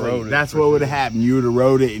 Exactly. I would That's what would have happened. You would have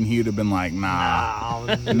rode it, and he would have been like, nah,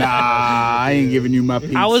 I ain't giving you my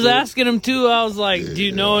piece. I was asking him too. I was like, "Do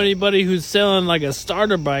you know anybody who's selling like a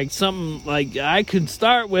starter bike, something like I could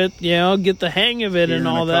start with? Get the hang of it Here and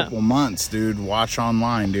in all a that." couple months, dude. Watch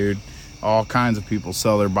online, dude. All kinds of people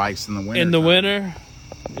sell their bikes in the winter. In the winter.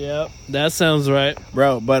 Yep, that sounds right.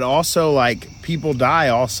 Bro, but also, like, people die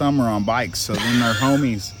all summer on bikes, so then their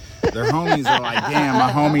homies are like, damn,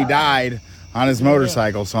 my homie died on his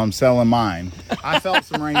motorcycle, so I'm selling mine. I felt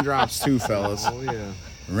some raindrops too, fellas. Oh, yeah.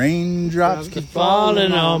 Raindrops keep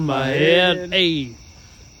Falling on my head. Hey,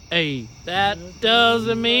 that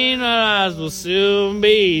doesn't mean our eyes will soon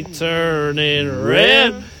be turning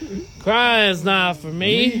red. Crying's not for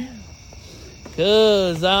me.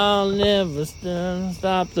 'Cause I'll never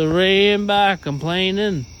stop the rain by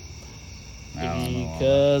complaining.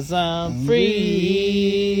 Because I'm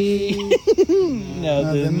free.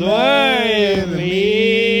 Nothing's worrying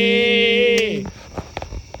me.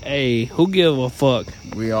 Hey, who give a fuck?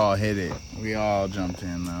 We all hit it. We all jumped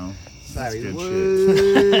in, though. That's Sorry, good what?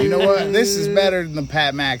 shit. You know what? This is better than the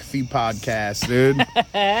Pat McAfee podcast, dude. We're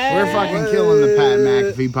fucking killing the Pat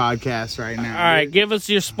McAfee podcast right now. All right, give us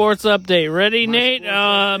your sports update. Ready, Nate?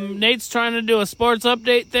 Nate's trying to do a sports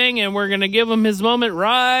update thing, and we're going to give him his moment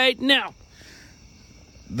right now.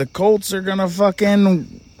 The Colts are gonna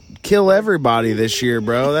fucking kill everybody this year,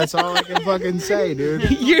 bro. That's all I can fucking say, dude.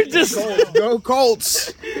 You're just... Go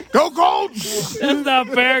Colts! Go Colts! That's not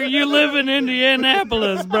fair. You live in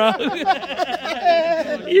Indianapolis, bro.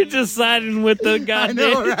 You're just siding with the I goddamn...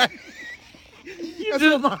 know, right?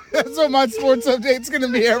 That's what my sports update's gonna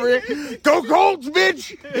be every. Go Colts,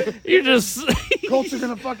 bitch! You're just... Colts are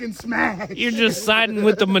gonna fucking smash. You're just siding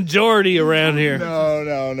with the majority around here.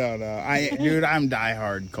 No. Dude, I'm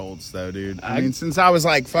diehard Colts though, dude. I mean, since I was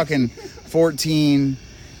like fucking 14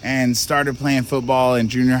 and started playing football in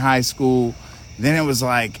junior high school, then it was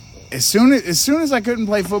like as soon as I couldn't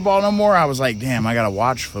play football no more, I was like, damn, I gotta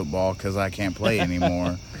watch football because I can't play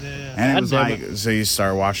anymore. And it was like, so you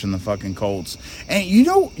start watching the fucking Colts. And you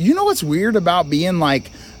know what's weird about being like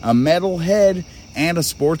a metalhead and a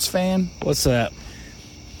sports fan? What's that?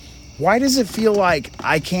 Why does it feel like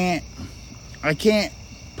I can't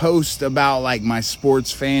post about like my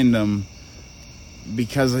sports fandom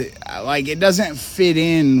because it doesn't fit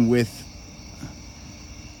in with,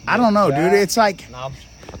 I don't know, dude. It's like,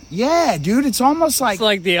 yeah, dude, it's almost like, It's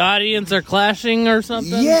like the audience are clashing or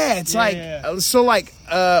something? yeah, it's so like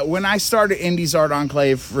when I started Indies Art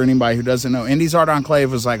Enclave, for anybody who doesn't know, Indies Art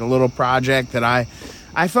Enclave was like a little project that I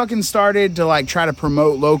fucking started to like try to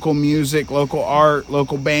promote local music, local art,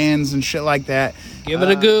 local bands and shit like that. Give it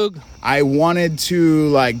a goog. I wanted to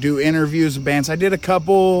like do interviews with bands. I did a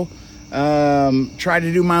couple, tried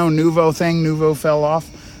to do my own Nuvo thing. Nuvo fell off.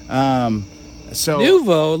 So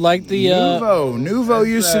Nuvo, like the Nuvo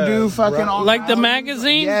used to do fucking all like the kinds of-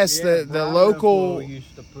 magazine? Yes, the local.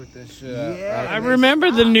 Used to put this shit up. Yeah, I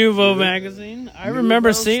remember the Nuvo magazine. I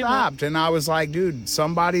remember Nuvo seeing that. stopped, and I was like, dude,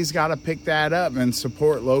 somebody's got to pick that up and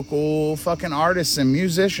support local fucking artists and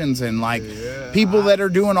musicians and like people that are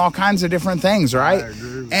doing all kinds of different things, right?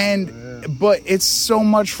 But it's so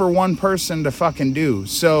much for one person to fucking do.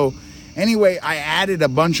 So anyway, I added a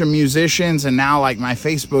bunch of musicians, and now like my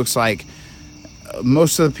Facebook's like,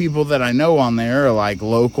 most of the people that I know on there are like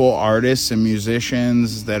local artists and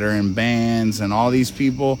musicians that are in bands and all these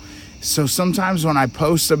people. So sometimes when I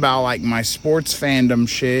post about like my sports fandom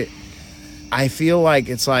shit, I feel like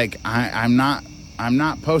it's like I'm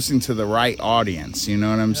not posting to the right audience. You know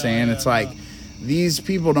what I'm saying? It's like these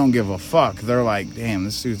people don't give a fuck. They're like, damn,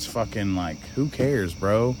 this dude's fucking like, who cares,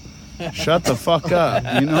 bro? Shut the fuck up.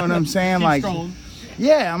 You know what I'm saying? Like,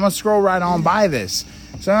 yeah, I'm gonna scroll right on by this.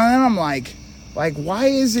 So then I'm like, why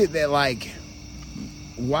is it that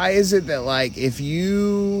if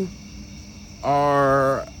you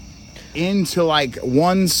are into like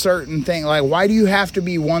one certain thing, like why do you have to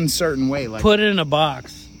be one certain way? Like, Put in a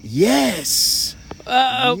box. yes.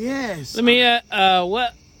 Yes. Let me,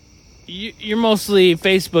 what? You're mostly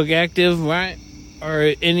Facebook active, right?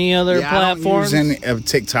 Or any other platforms? I don't use any,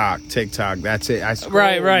 TikTok. That's it. I scroll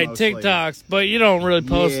Right, mostly. TikToks, but you don't really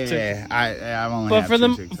post. Yeah, I've only. But have two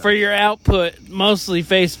TikToks. for your output, mostly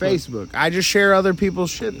Facebook. Facebook. I just share other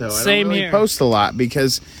people's shit though. I Same don't really here. post a lot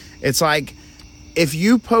because it's like if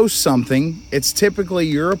you post something, it's typically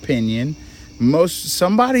your opinion.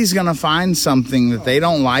 Somebody's gonna find something that they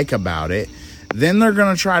don't like about it. Then they're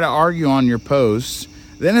gonna try to argue on your post.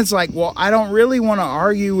 Then it's like, well, I don't really want to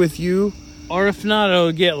argue with you Or if not,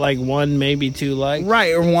 it'll get like 1, maybe 2 likes.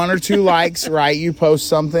 Right, or 1 or 2 likes, right? You post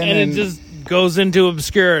something And it just goes into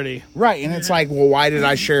obscurity. Right, and it's like, well, why did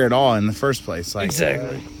I share it all in the first place? Like,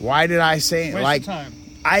 Exactly. Why did I say it? Waste Like, of time.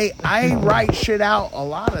 I write shit out a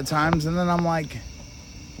lot of times, and then I'm like,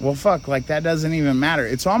 well, fuck, like, that doesn't even matter.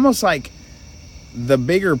 It's almost like the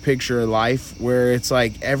bigger picture of life, where it's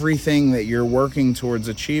like everything that you're working towards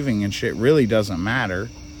achieving and shit really doesn't matter.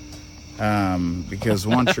 Because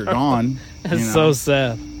once you're gone, It's so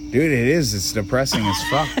sad. dude, it is. It's depressing as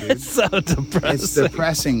fuck, dude. It's so depressing. It's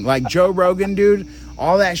depressing. Like Joe Rogan, dude,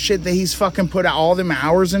 all that shit that he's fucking put out, all them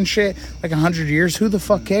hours and shit, like 100 years, who the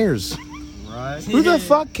fuck cares? Right. Who the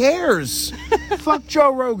fuck cares? Fuck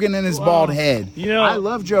Joe Rogan and his bald head. You know- I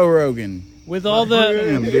love Joe Rogan. With all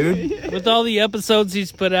Damn, the dude. with all the episodes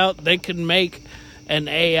he's put out, they could make an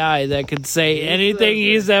AI that could say anything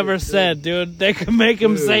he's ever said, dude. They could make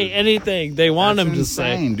him say anything they want him to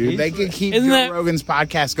say. Insane, dude. They could keep Isn't Joe that- Rogan's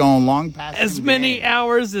podcast going long past As him many dead.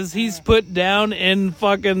 hours as he's put down in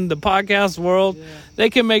fucking the podcast world, they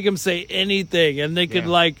can make him say anything, and they could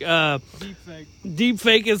deep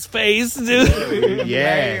fake his face, dude.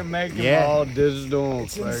 Yeah, Make them yeah. all digital.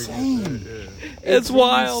 It's insane. It's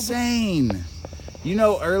wild. Insane. You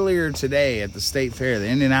know, earlier today at the State Fair, the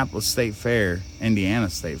Indianapolis State Fair, Indiana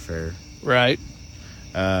State Fair, Right.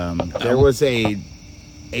 there was a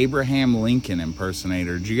Abraham Lincoln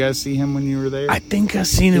impersonator. Did you guys see him when you were there? I think I've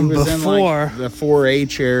seen him He was before. in like the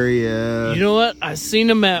 4-H area. You know what? I seen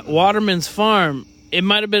him at Waterman's Farm. It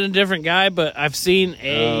might have been a different guy, but I've seen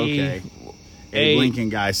Okay. Abe Lincoln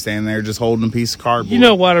guy standing there just holding a piece of cardboard. You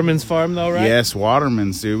know Waterman's Farm, though, right? Yes,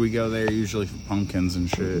 Waterman's, dude. We go there usually for pumpkins and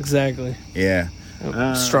shit. Exactly. Yeah.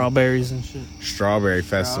 Strawberries and shit. Strawberry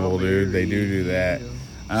Festival, dude. They do that.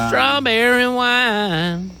 Strawberry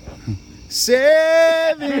wine.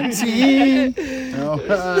 17.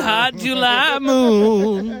 Hot July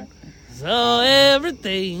moon. So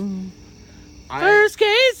everything. First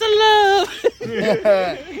case of love.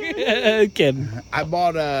 Kidding. I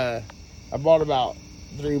bought about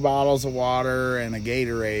 3 bottles of water and a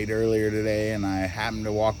Gatorade earlier today, and I happened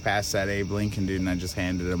to walk past that Abe Lincoln dude, and I just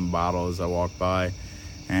handed him a bottle as I walked by.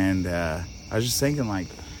 And I was just thinking, like,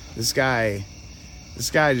 this guy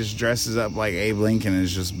just dresses up like Abe Lincoln and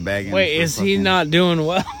is just begging. Wait, for is he fucking- not doing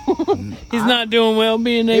well? He's not doing well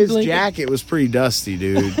being Abe His Lincoln? jacket was pretty dusty,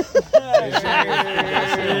 dude.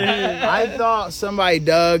 I thought somebody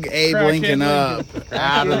dug Abe Lincoln up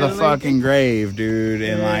out of the fucking grave, dude,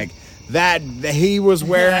 and like that he was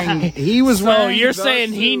wearing. So you're the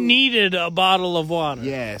saying he suit. needed a bottle of water?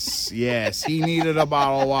 Yes, he needed a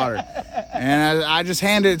bottle of water, and I just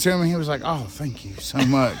handed it to him, and he was like, "Oh, thank you so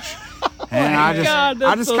much." And I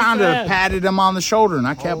just so kind of sad. patted him on the shoulder, and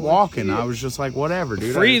I kept walking. I was just like, "Whatever,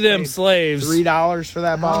 dude." Free I just them paid slaves. $3 for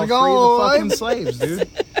that bottle. Free the fucking slaves, dude.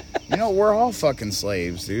 You know, we're all fucking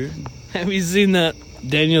slaves, dude. Have you seen that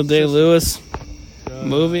Daniel Day-Lewis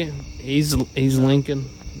movie? He's Lincoln.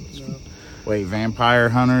 Wait, Vampire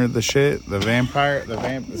Hunter, the shit? The vampire?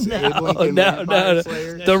 Abe Lincoln No. Vampire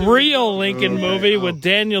Slayer? The real Lincoln Okay. movie with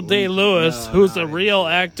Daniel Day-Lewis, who's a real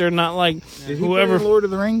actor, not like Did he whoever. play Lord of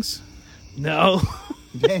the Rings? No.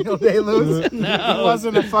 Daniel Day-Lewis? No. He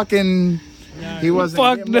wasn't a fucking... He wasn't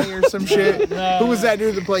Fuck Gimli no. or some shit? Who was that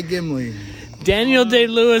dude that played Gimli? Daniel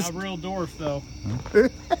Day-Lewis, A real dwarf, though.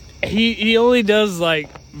 he only does like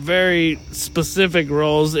very specific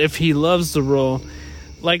roles if he loves the role.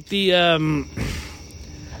 Like the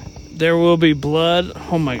There Will Be Blood.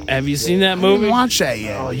 Oh my! Have you seen that I movie? didn't watch that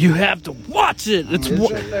yet. Oh, you have to watch it.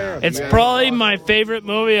 It's probably my favorite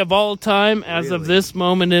movie of all time as of this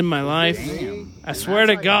moment in my life. Damn. I swear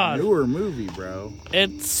to That's like God, a newer movie, bro.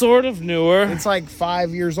 it's sort of newer. It's like 5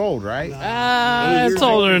 years old, right? It's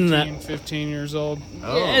older than that. 15 years old.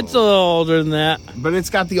 Yeah, it's a little older than that. But it's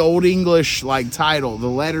got the old English like title, the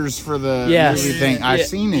letters for the Yes. movie thing. I've Yeah,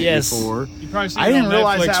 seen it yes. before. You probably seen I it didn't on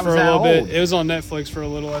realize Netflix that for was a that little old. bit. It was on Netflix for a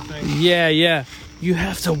little, I think. Yeah. You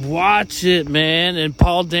have to watch it, man. And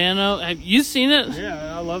Paul Dano, have you seen it?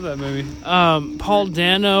 Yeah, I love that movie. Paul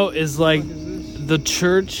Dano is like the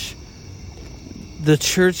church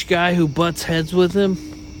guy who butts heads with him.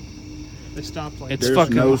 They stopped like It's There's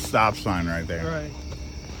fucking. no stop sign right there. Right.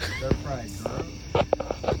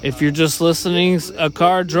 If you're just listening, a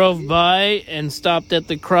car drove by and stopped at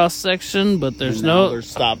the cross section, but there's And now no they're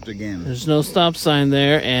stopped again. there's no stop sign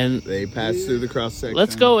there. And They passed through the cross section.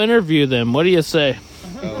 let's go interview them. What do you say?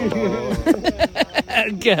 Oh.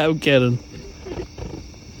 I'm kidding.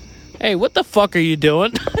 Hey, what the fuck are you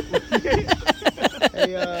doing?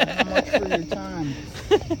 Hey, how much for your time?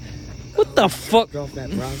 What the fuck? Off that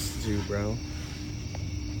prostitute, bro.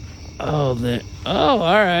 Oh, all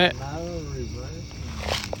right. My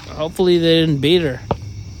Hopefully they didn't beat her.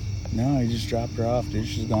 No, he just dropped her off, dude.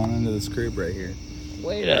 She's going into this crib right here.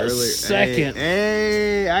 Wait a second.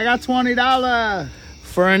 Hey, I got $20.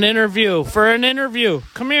 For an interview.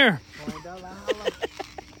 Come here.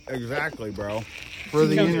 Exactly, bro. For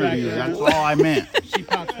the comes back interview. around. That's all I meant. She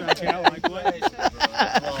pops back out like,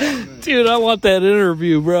 what? Dude, I want that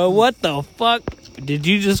interview, bro. What the fuck did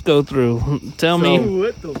you just go through? Tell me.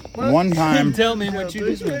 What the fuck? One time, Tell me what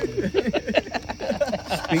you just went through.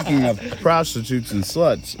 speaking of prostitutes and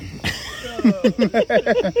sluts,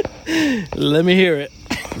 Let me hear it.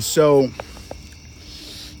 so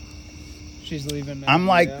She's leaving now. I'm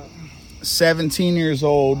like 17 years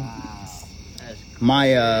old. My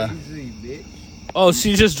Easy, bitch. Oh,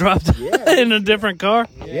 she just dropped in a different car?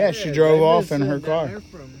 yeah, she drove off in her They're car.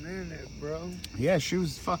 from Nanner, bro. Yeah, she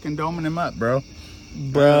was fucking doming him up, bro.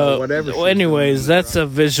 Bro. Whatever Well, she's anyways, doing, that's a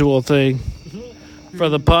visual thing. For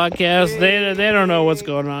the podcast, they don't know what's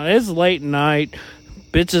going on. It's late night.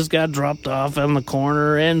 Bitches got dropped off in the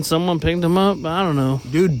corner and someone picked them up. I don't know.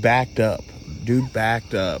 Dude backed up,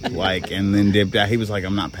 like, and then dipped out. He was like,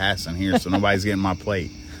 I'm not passing here, so nobody's getting my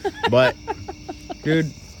plate. But,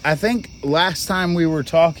 dude, I think last time we were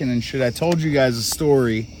talking and shit, I told you guys a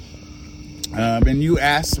story, and you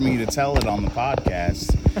asked me to tell it on the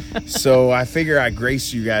podcast. So I figure I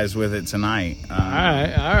grace you guys with it tonight. All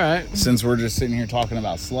right. Since we're just sitting here talking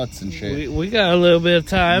about sluts and shit. We got a little bit of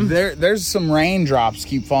time. There's some raindrops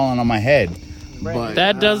keep falling on my head. But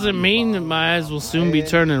That doesn't mean that my eyes will soon be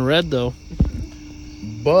turning red, though.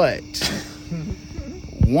 But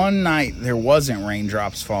one night there wasn't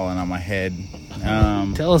raindrops falling on my head.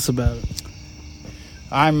 Tell us about it.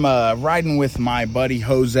 I'm riding with my buddy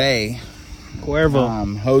Jose.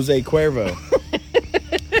 Cuervo. Jose Cuervo.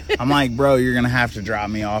 I'm like, bro, you're gonna have to drop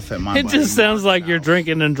me off at my. It buddy just sounds Mark's like you're house.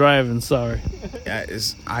 drinking and driving. Sorry.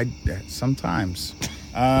 Sometimes.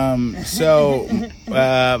 So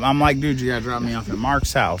I'm like, dude, you gotta drop me off at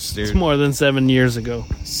Mark's house, It's dude. more than 7 years ago.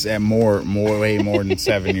 Way more than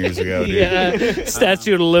 7 years ago, dude. Yeah.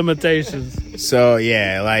 Statute of limitations. So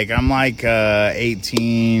yeah, like I'm like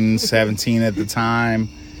 18, 17 at the time.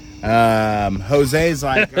 Jose's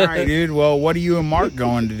like, all right, dude, well, what are you and Mark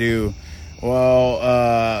going to do?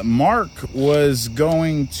 Well, Mark was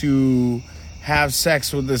going to have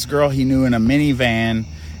sex with this girl he knew in a minivan,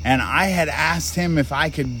 and I had asked him if I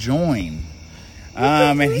could join.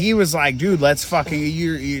 And he was like, dude, let's fucking,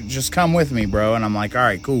 you just come with me, bro. And I'm like, all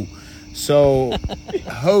right, cool. So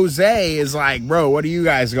Jose is like, bro, what are you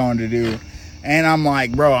guys going to do? And I'm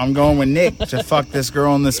like, bro, I'm going with Nick to fuck this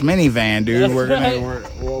girl in this minivan, dude. That's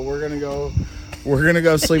We're gonna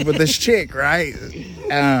go sleep with this chick, right?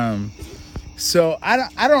 So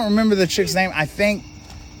I don't remember the chick's name. I think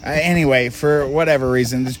anyway, for whatever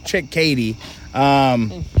reason, this chick Katie.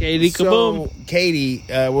 Katie Kaboom. Katie,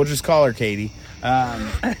 we'll just call her Katie.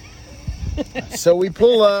 So we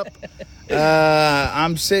pull up.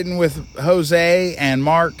 I'm sitting with Jose and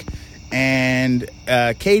Mark, and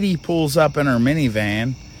Katie pulls up in her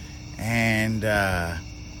minivan, and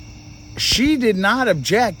she did not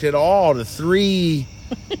object at all to 3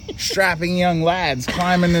 strapping young lads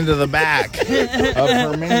climbing into the back of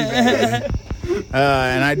her minivan.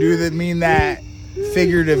 And I do mean that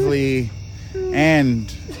figuratively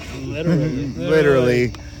and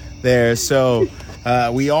literally there. So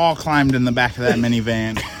we all climbed in the back of that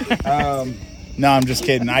minivan. No, I'm just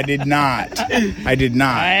kidding. I did not.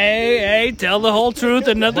 Hey, tell the whole truth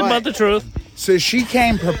and nothing but the truth. So she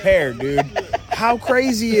came prepared, dude. How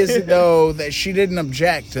crazy is it, though, that she didn't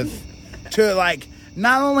object to like,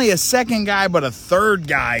 not only a second guy, but a third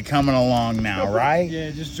guy coming along now, right?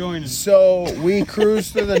 Yeah, just join us. So we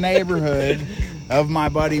cruise through the neighborhood of my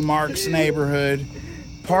buddy Mark's neighborhood,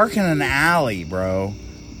 park in an alley, bro.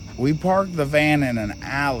 We parked the van in an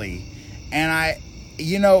alley, and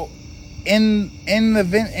in the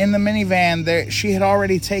minivan there, she had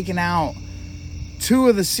already taken out 2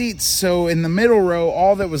 of the seats. So in the middle row,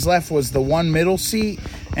 all that was left was the one middle seat,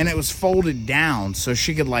 and it was folded down so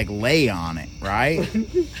she could like lay on it, right?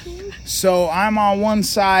 So I'm on one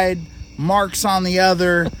side, Mark's on the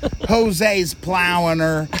other, Jose's plowing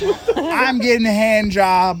her, I'm getting a hand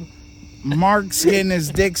job, Mark's getting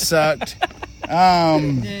his dick sucked,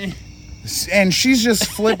 and she's just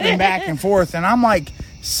flipping back and forth, and I'm like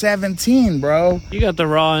 17, bro. You got the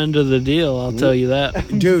raw end of the deal, I'll tell you that.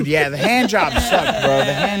 Dude, yeah, the hand job sucked, bro.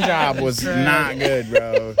 The hand job was not good,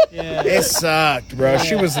 bro. Yeah. It sucked, bro.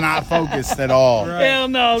 She was not focused at all. Hell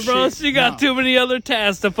no, bro. She got too many other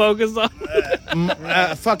tasks to focus on.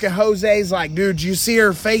 Fucking Jose's like, dude, you see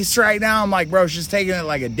her face right now? I'm like, bro, she's taking it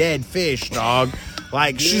like a dead fish, dog.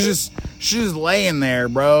 Like, she's just laying there,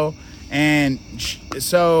 bro. And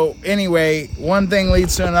so anyway, one thing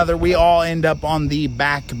leads to another. We all end up on the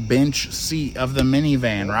back bench seat of the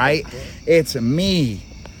minivan, right? It's me,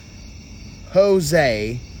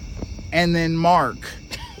 Jose, and then Mark.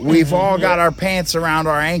 We've all got our pants around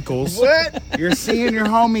our ankles. What? You're seeing your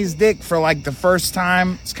homie's dick for like the first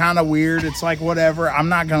time. It's kind of weird. It's like, whatever. I'm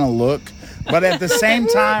not going to look. But at the same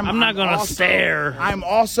time, I'm not going to stare. I'm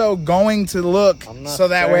also going to look so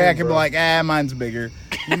that way I can be bro. like, mine's bigger.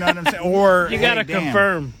 You know what I'm saying? Or You got to hey, damn.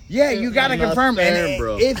 confirm. Yeah, you got to I'm not confirm. staring, And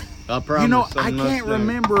bro. if I promise. you know, I I'm not can't staring.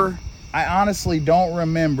 remember. I honestly don't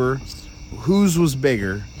remember whose was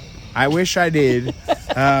bigger. I wish I did,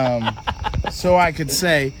 so I could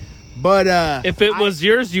say. But If it was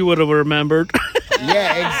yours, you would have remembered.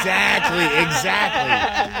 yeah, exactly.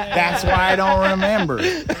 That's why I don't remember.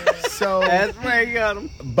 So, That's where you got him.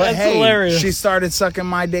 but That's hey, hilarious. she started sucking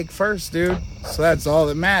my dick first, dude. So that's all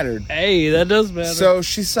that mattered. Hey, that does matter. So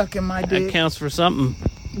she's sucking my that dick. counts for something.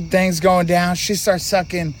 Things going down. She starts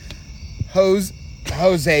sucking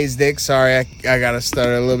Jose's dick. Sorry, I got to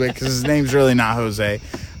stutter a little bit because his name's really not Jose.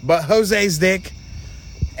 But Jose's dick.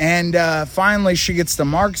 And finally she gets to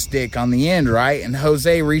Mark's dick on the end, right? And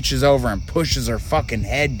Jose reaches over and pushes her fucking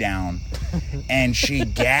head down. And she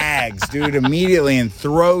gags, dude, immediately and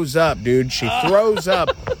throws up, dude. She throws up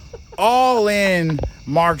all in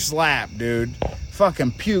Mark's lap, dude.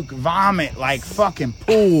 Fucking puke, vomit, like fucking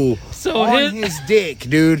pool So on his dick,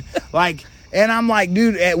 dude. Like, and I'm like,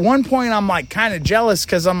 dude, at one point I'm like kind of jealous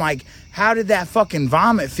because I'm like, how did that fucking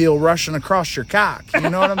vomit feel rushing across your cock? You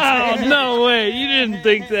know what I'm Oh, saying? no way. You didn't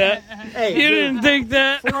think that. You didn't think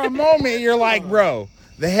that. For a moment, you're like, bro,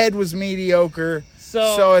 the head was mediocre.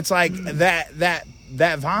 So it's like that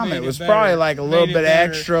vomit Made it was better. probably like a little Made it bit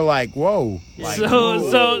better. extra, like, whoa. Like,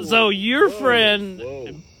 So your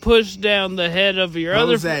friend pushed down the head of your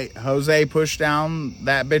other friend Jose pushed down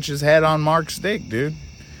that bitch's head on Mark's dick, dude.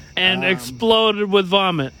 and exploded with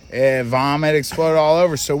vomit. Vomit exploded all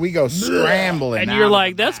over. So we go scrambling. And out you're of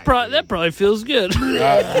like, the that back, probably feels good.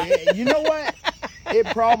 dude. You know what? It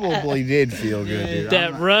probably did feel good, dude.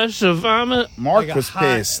 That rush of vomit, Mark Like a was hot-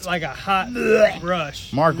 pissed. Like a hot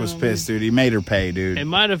rush. Mark was pissed, dude. He made her pay, dude. it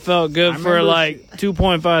might have felt good I for remember like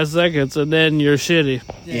 2.5 seconds, and then you're shitty.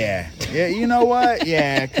 Yeah. You know what?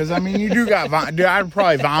 Yeah, because I mean, you do got dude. I'd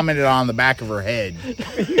probably vomited on the back of her head.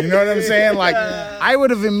 You know what I'm saying? Like, I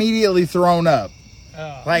would have immediately thrown up.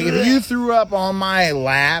 Oh. Like, if you threw up on my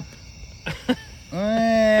lap,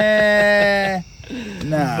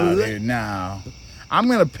 no, dude, no. I'm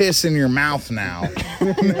gonna piss in your mouth now.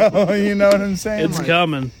 No, you know what I'm saying? It's Like,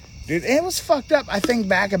 coming. dude, it was fucked up. I think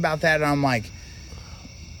back about that, and I'm like,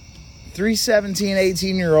 3 17,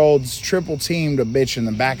 18-year-olds triple teamed a bitch in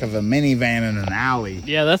the back of a minivan in an alley.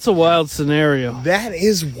 Yeah, that's a wild scenario. That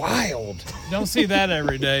is wild. Don't see that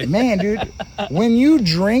every day. Man, dude, when you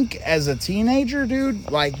drink as a teenager, dude,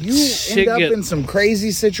 like, you Shit end up get- in some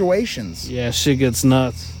crazy situations. Yeah, shit gets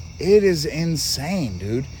nuts. It is insane,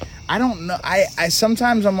 dude. I don't know. I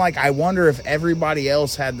sometimes I'm like, I wonder if everybody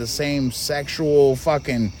else had the same sexual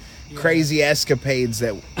fucking crazy escapades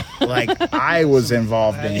that like I was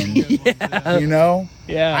involved in. You know?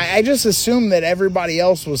 Yeah. I just assumed that everybody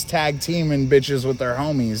else was tag teaming bitches with their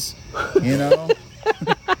homies. You know?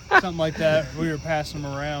 Something like that. We were passing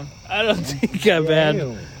them around. I don't think I've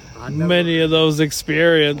had many of those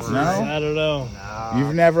experiences. No? I don't know.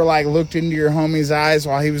 You've never like looked into your homie's eyes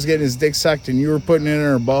while he was getting his dick sucked and you were putting it in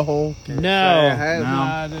her butthole? No. No.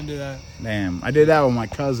 Nah, I didn't do that. Damn, I did that with my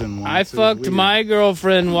cousin once. I It was fucked weird. my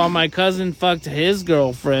girlfriend while my cousin fucked his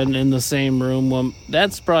girlfriend in the same room. Well,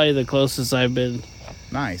 that's probably the closest I've been.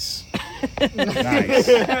 Nice. Nice.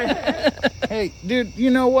 Hey, dude, you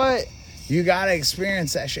know what? You gotta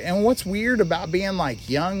experience that shit. And what's weird about being like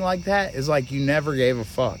young like that is like you never gave a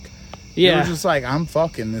fuck. You Yeah. were just like, I'm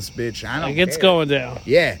fucking this bitch. I don't Like, it's care. going down.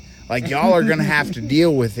 Yeah. Like, y'all are gonna have to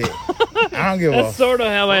deal with it. I don't give a That's sort of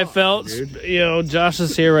how I felt. dude. You know, Josh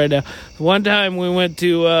is here right now. One time we went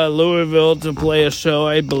to Louisville to play a show,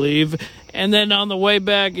 I believe. And then on the way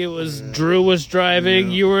back, it was Drew was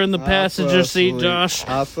driving. You were in the passenger seat, Josh.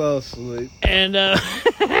 I fell asleep. And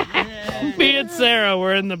me and Sarah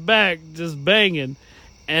were in the back just banging.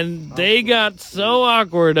 And they got so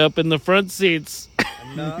awkward up in the front seats.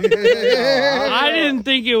 I didn't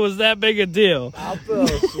think it was that big a deal. I fell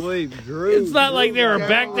asleep, Drew. It's not like they were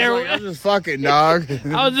back there. I'm just fucking, dog.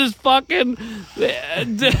 I was just fucking.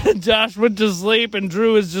 Josh went to sleep, and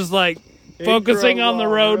Drew was just like focusing on the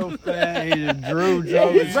road. Drew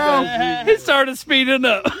drove his Bro, He started speeding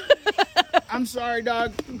up. I'm sorry,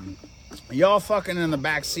 dog. Y'all fucking in the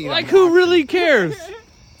back seat. Like, who really cares?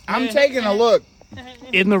 I'm taking a look.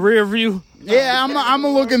 In the rear view. Yeah, I'm gonna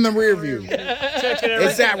look in the rear view. Check it every,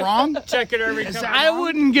 Is that wrong? check it every couple. I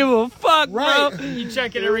wouldn't give a fuck, Right. bro. You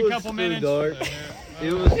check it every couple minutes.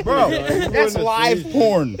 It was Bro, that's live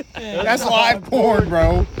porn. That's live porn,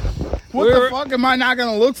 bro. What the fuck am I not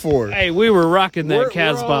gonna look for? Hey, we were rocking that We're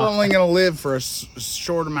Casbah. only gonna live for a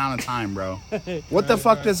short amount of time, bro. What the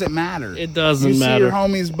fuck does it matter? It doesn't you matter. see your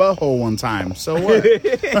homie's butthole one time, so what? What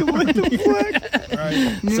the fuck? Right. You know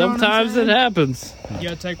what I'm Sometimes it saying? happens. You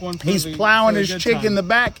gotta take one. For He's the, plowing for the his good chick time. in the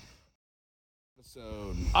back.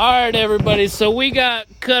 All right, everybody. So we got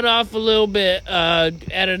cut off a little bit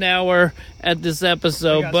at an hour at this We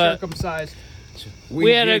episode, got but circumcised.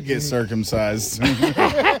 We had did a- get circumcised. we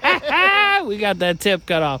got that tip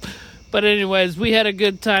cut off. But anyways, we had a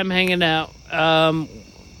good time hanging out.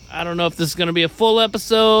 I don't know if this is going to be a full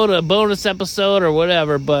episode, a bonus episode, or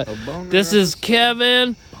whatever, but this is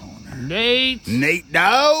Kevin, Nate, Nate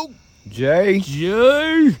Dog. Jay.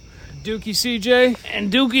 Jay, Dookie CJ.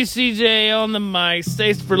 and Dookie CJ on the mics.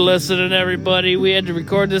 Thanks for listening, everybody. We had to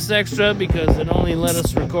record this extra because it only let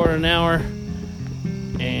us record an hour.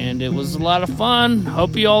 And it was a lot of fun.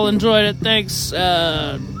 Hope you all enjoyed it. Thanks,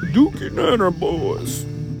 Dookie Nanner boys.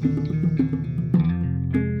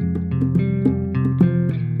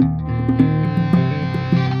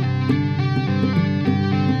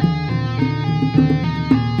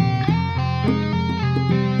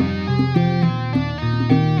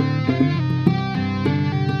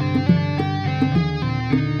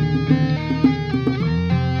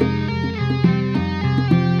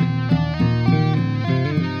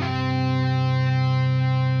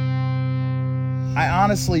 I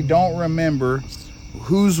honestly don't remember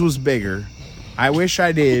whose was bigger. I wish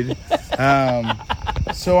I did,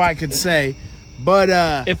 so I could say. But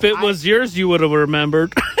If it was yours, you would have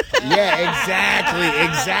remembered. yeah, exactly.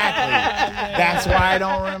 That's why I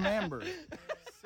don't remember.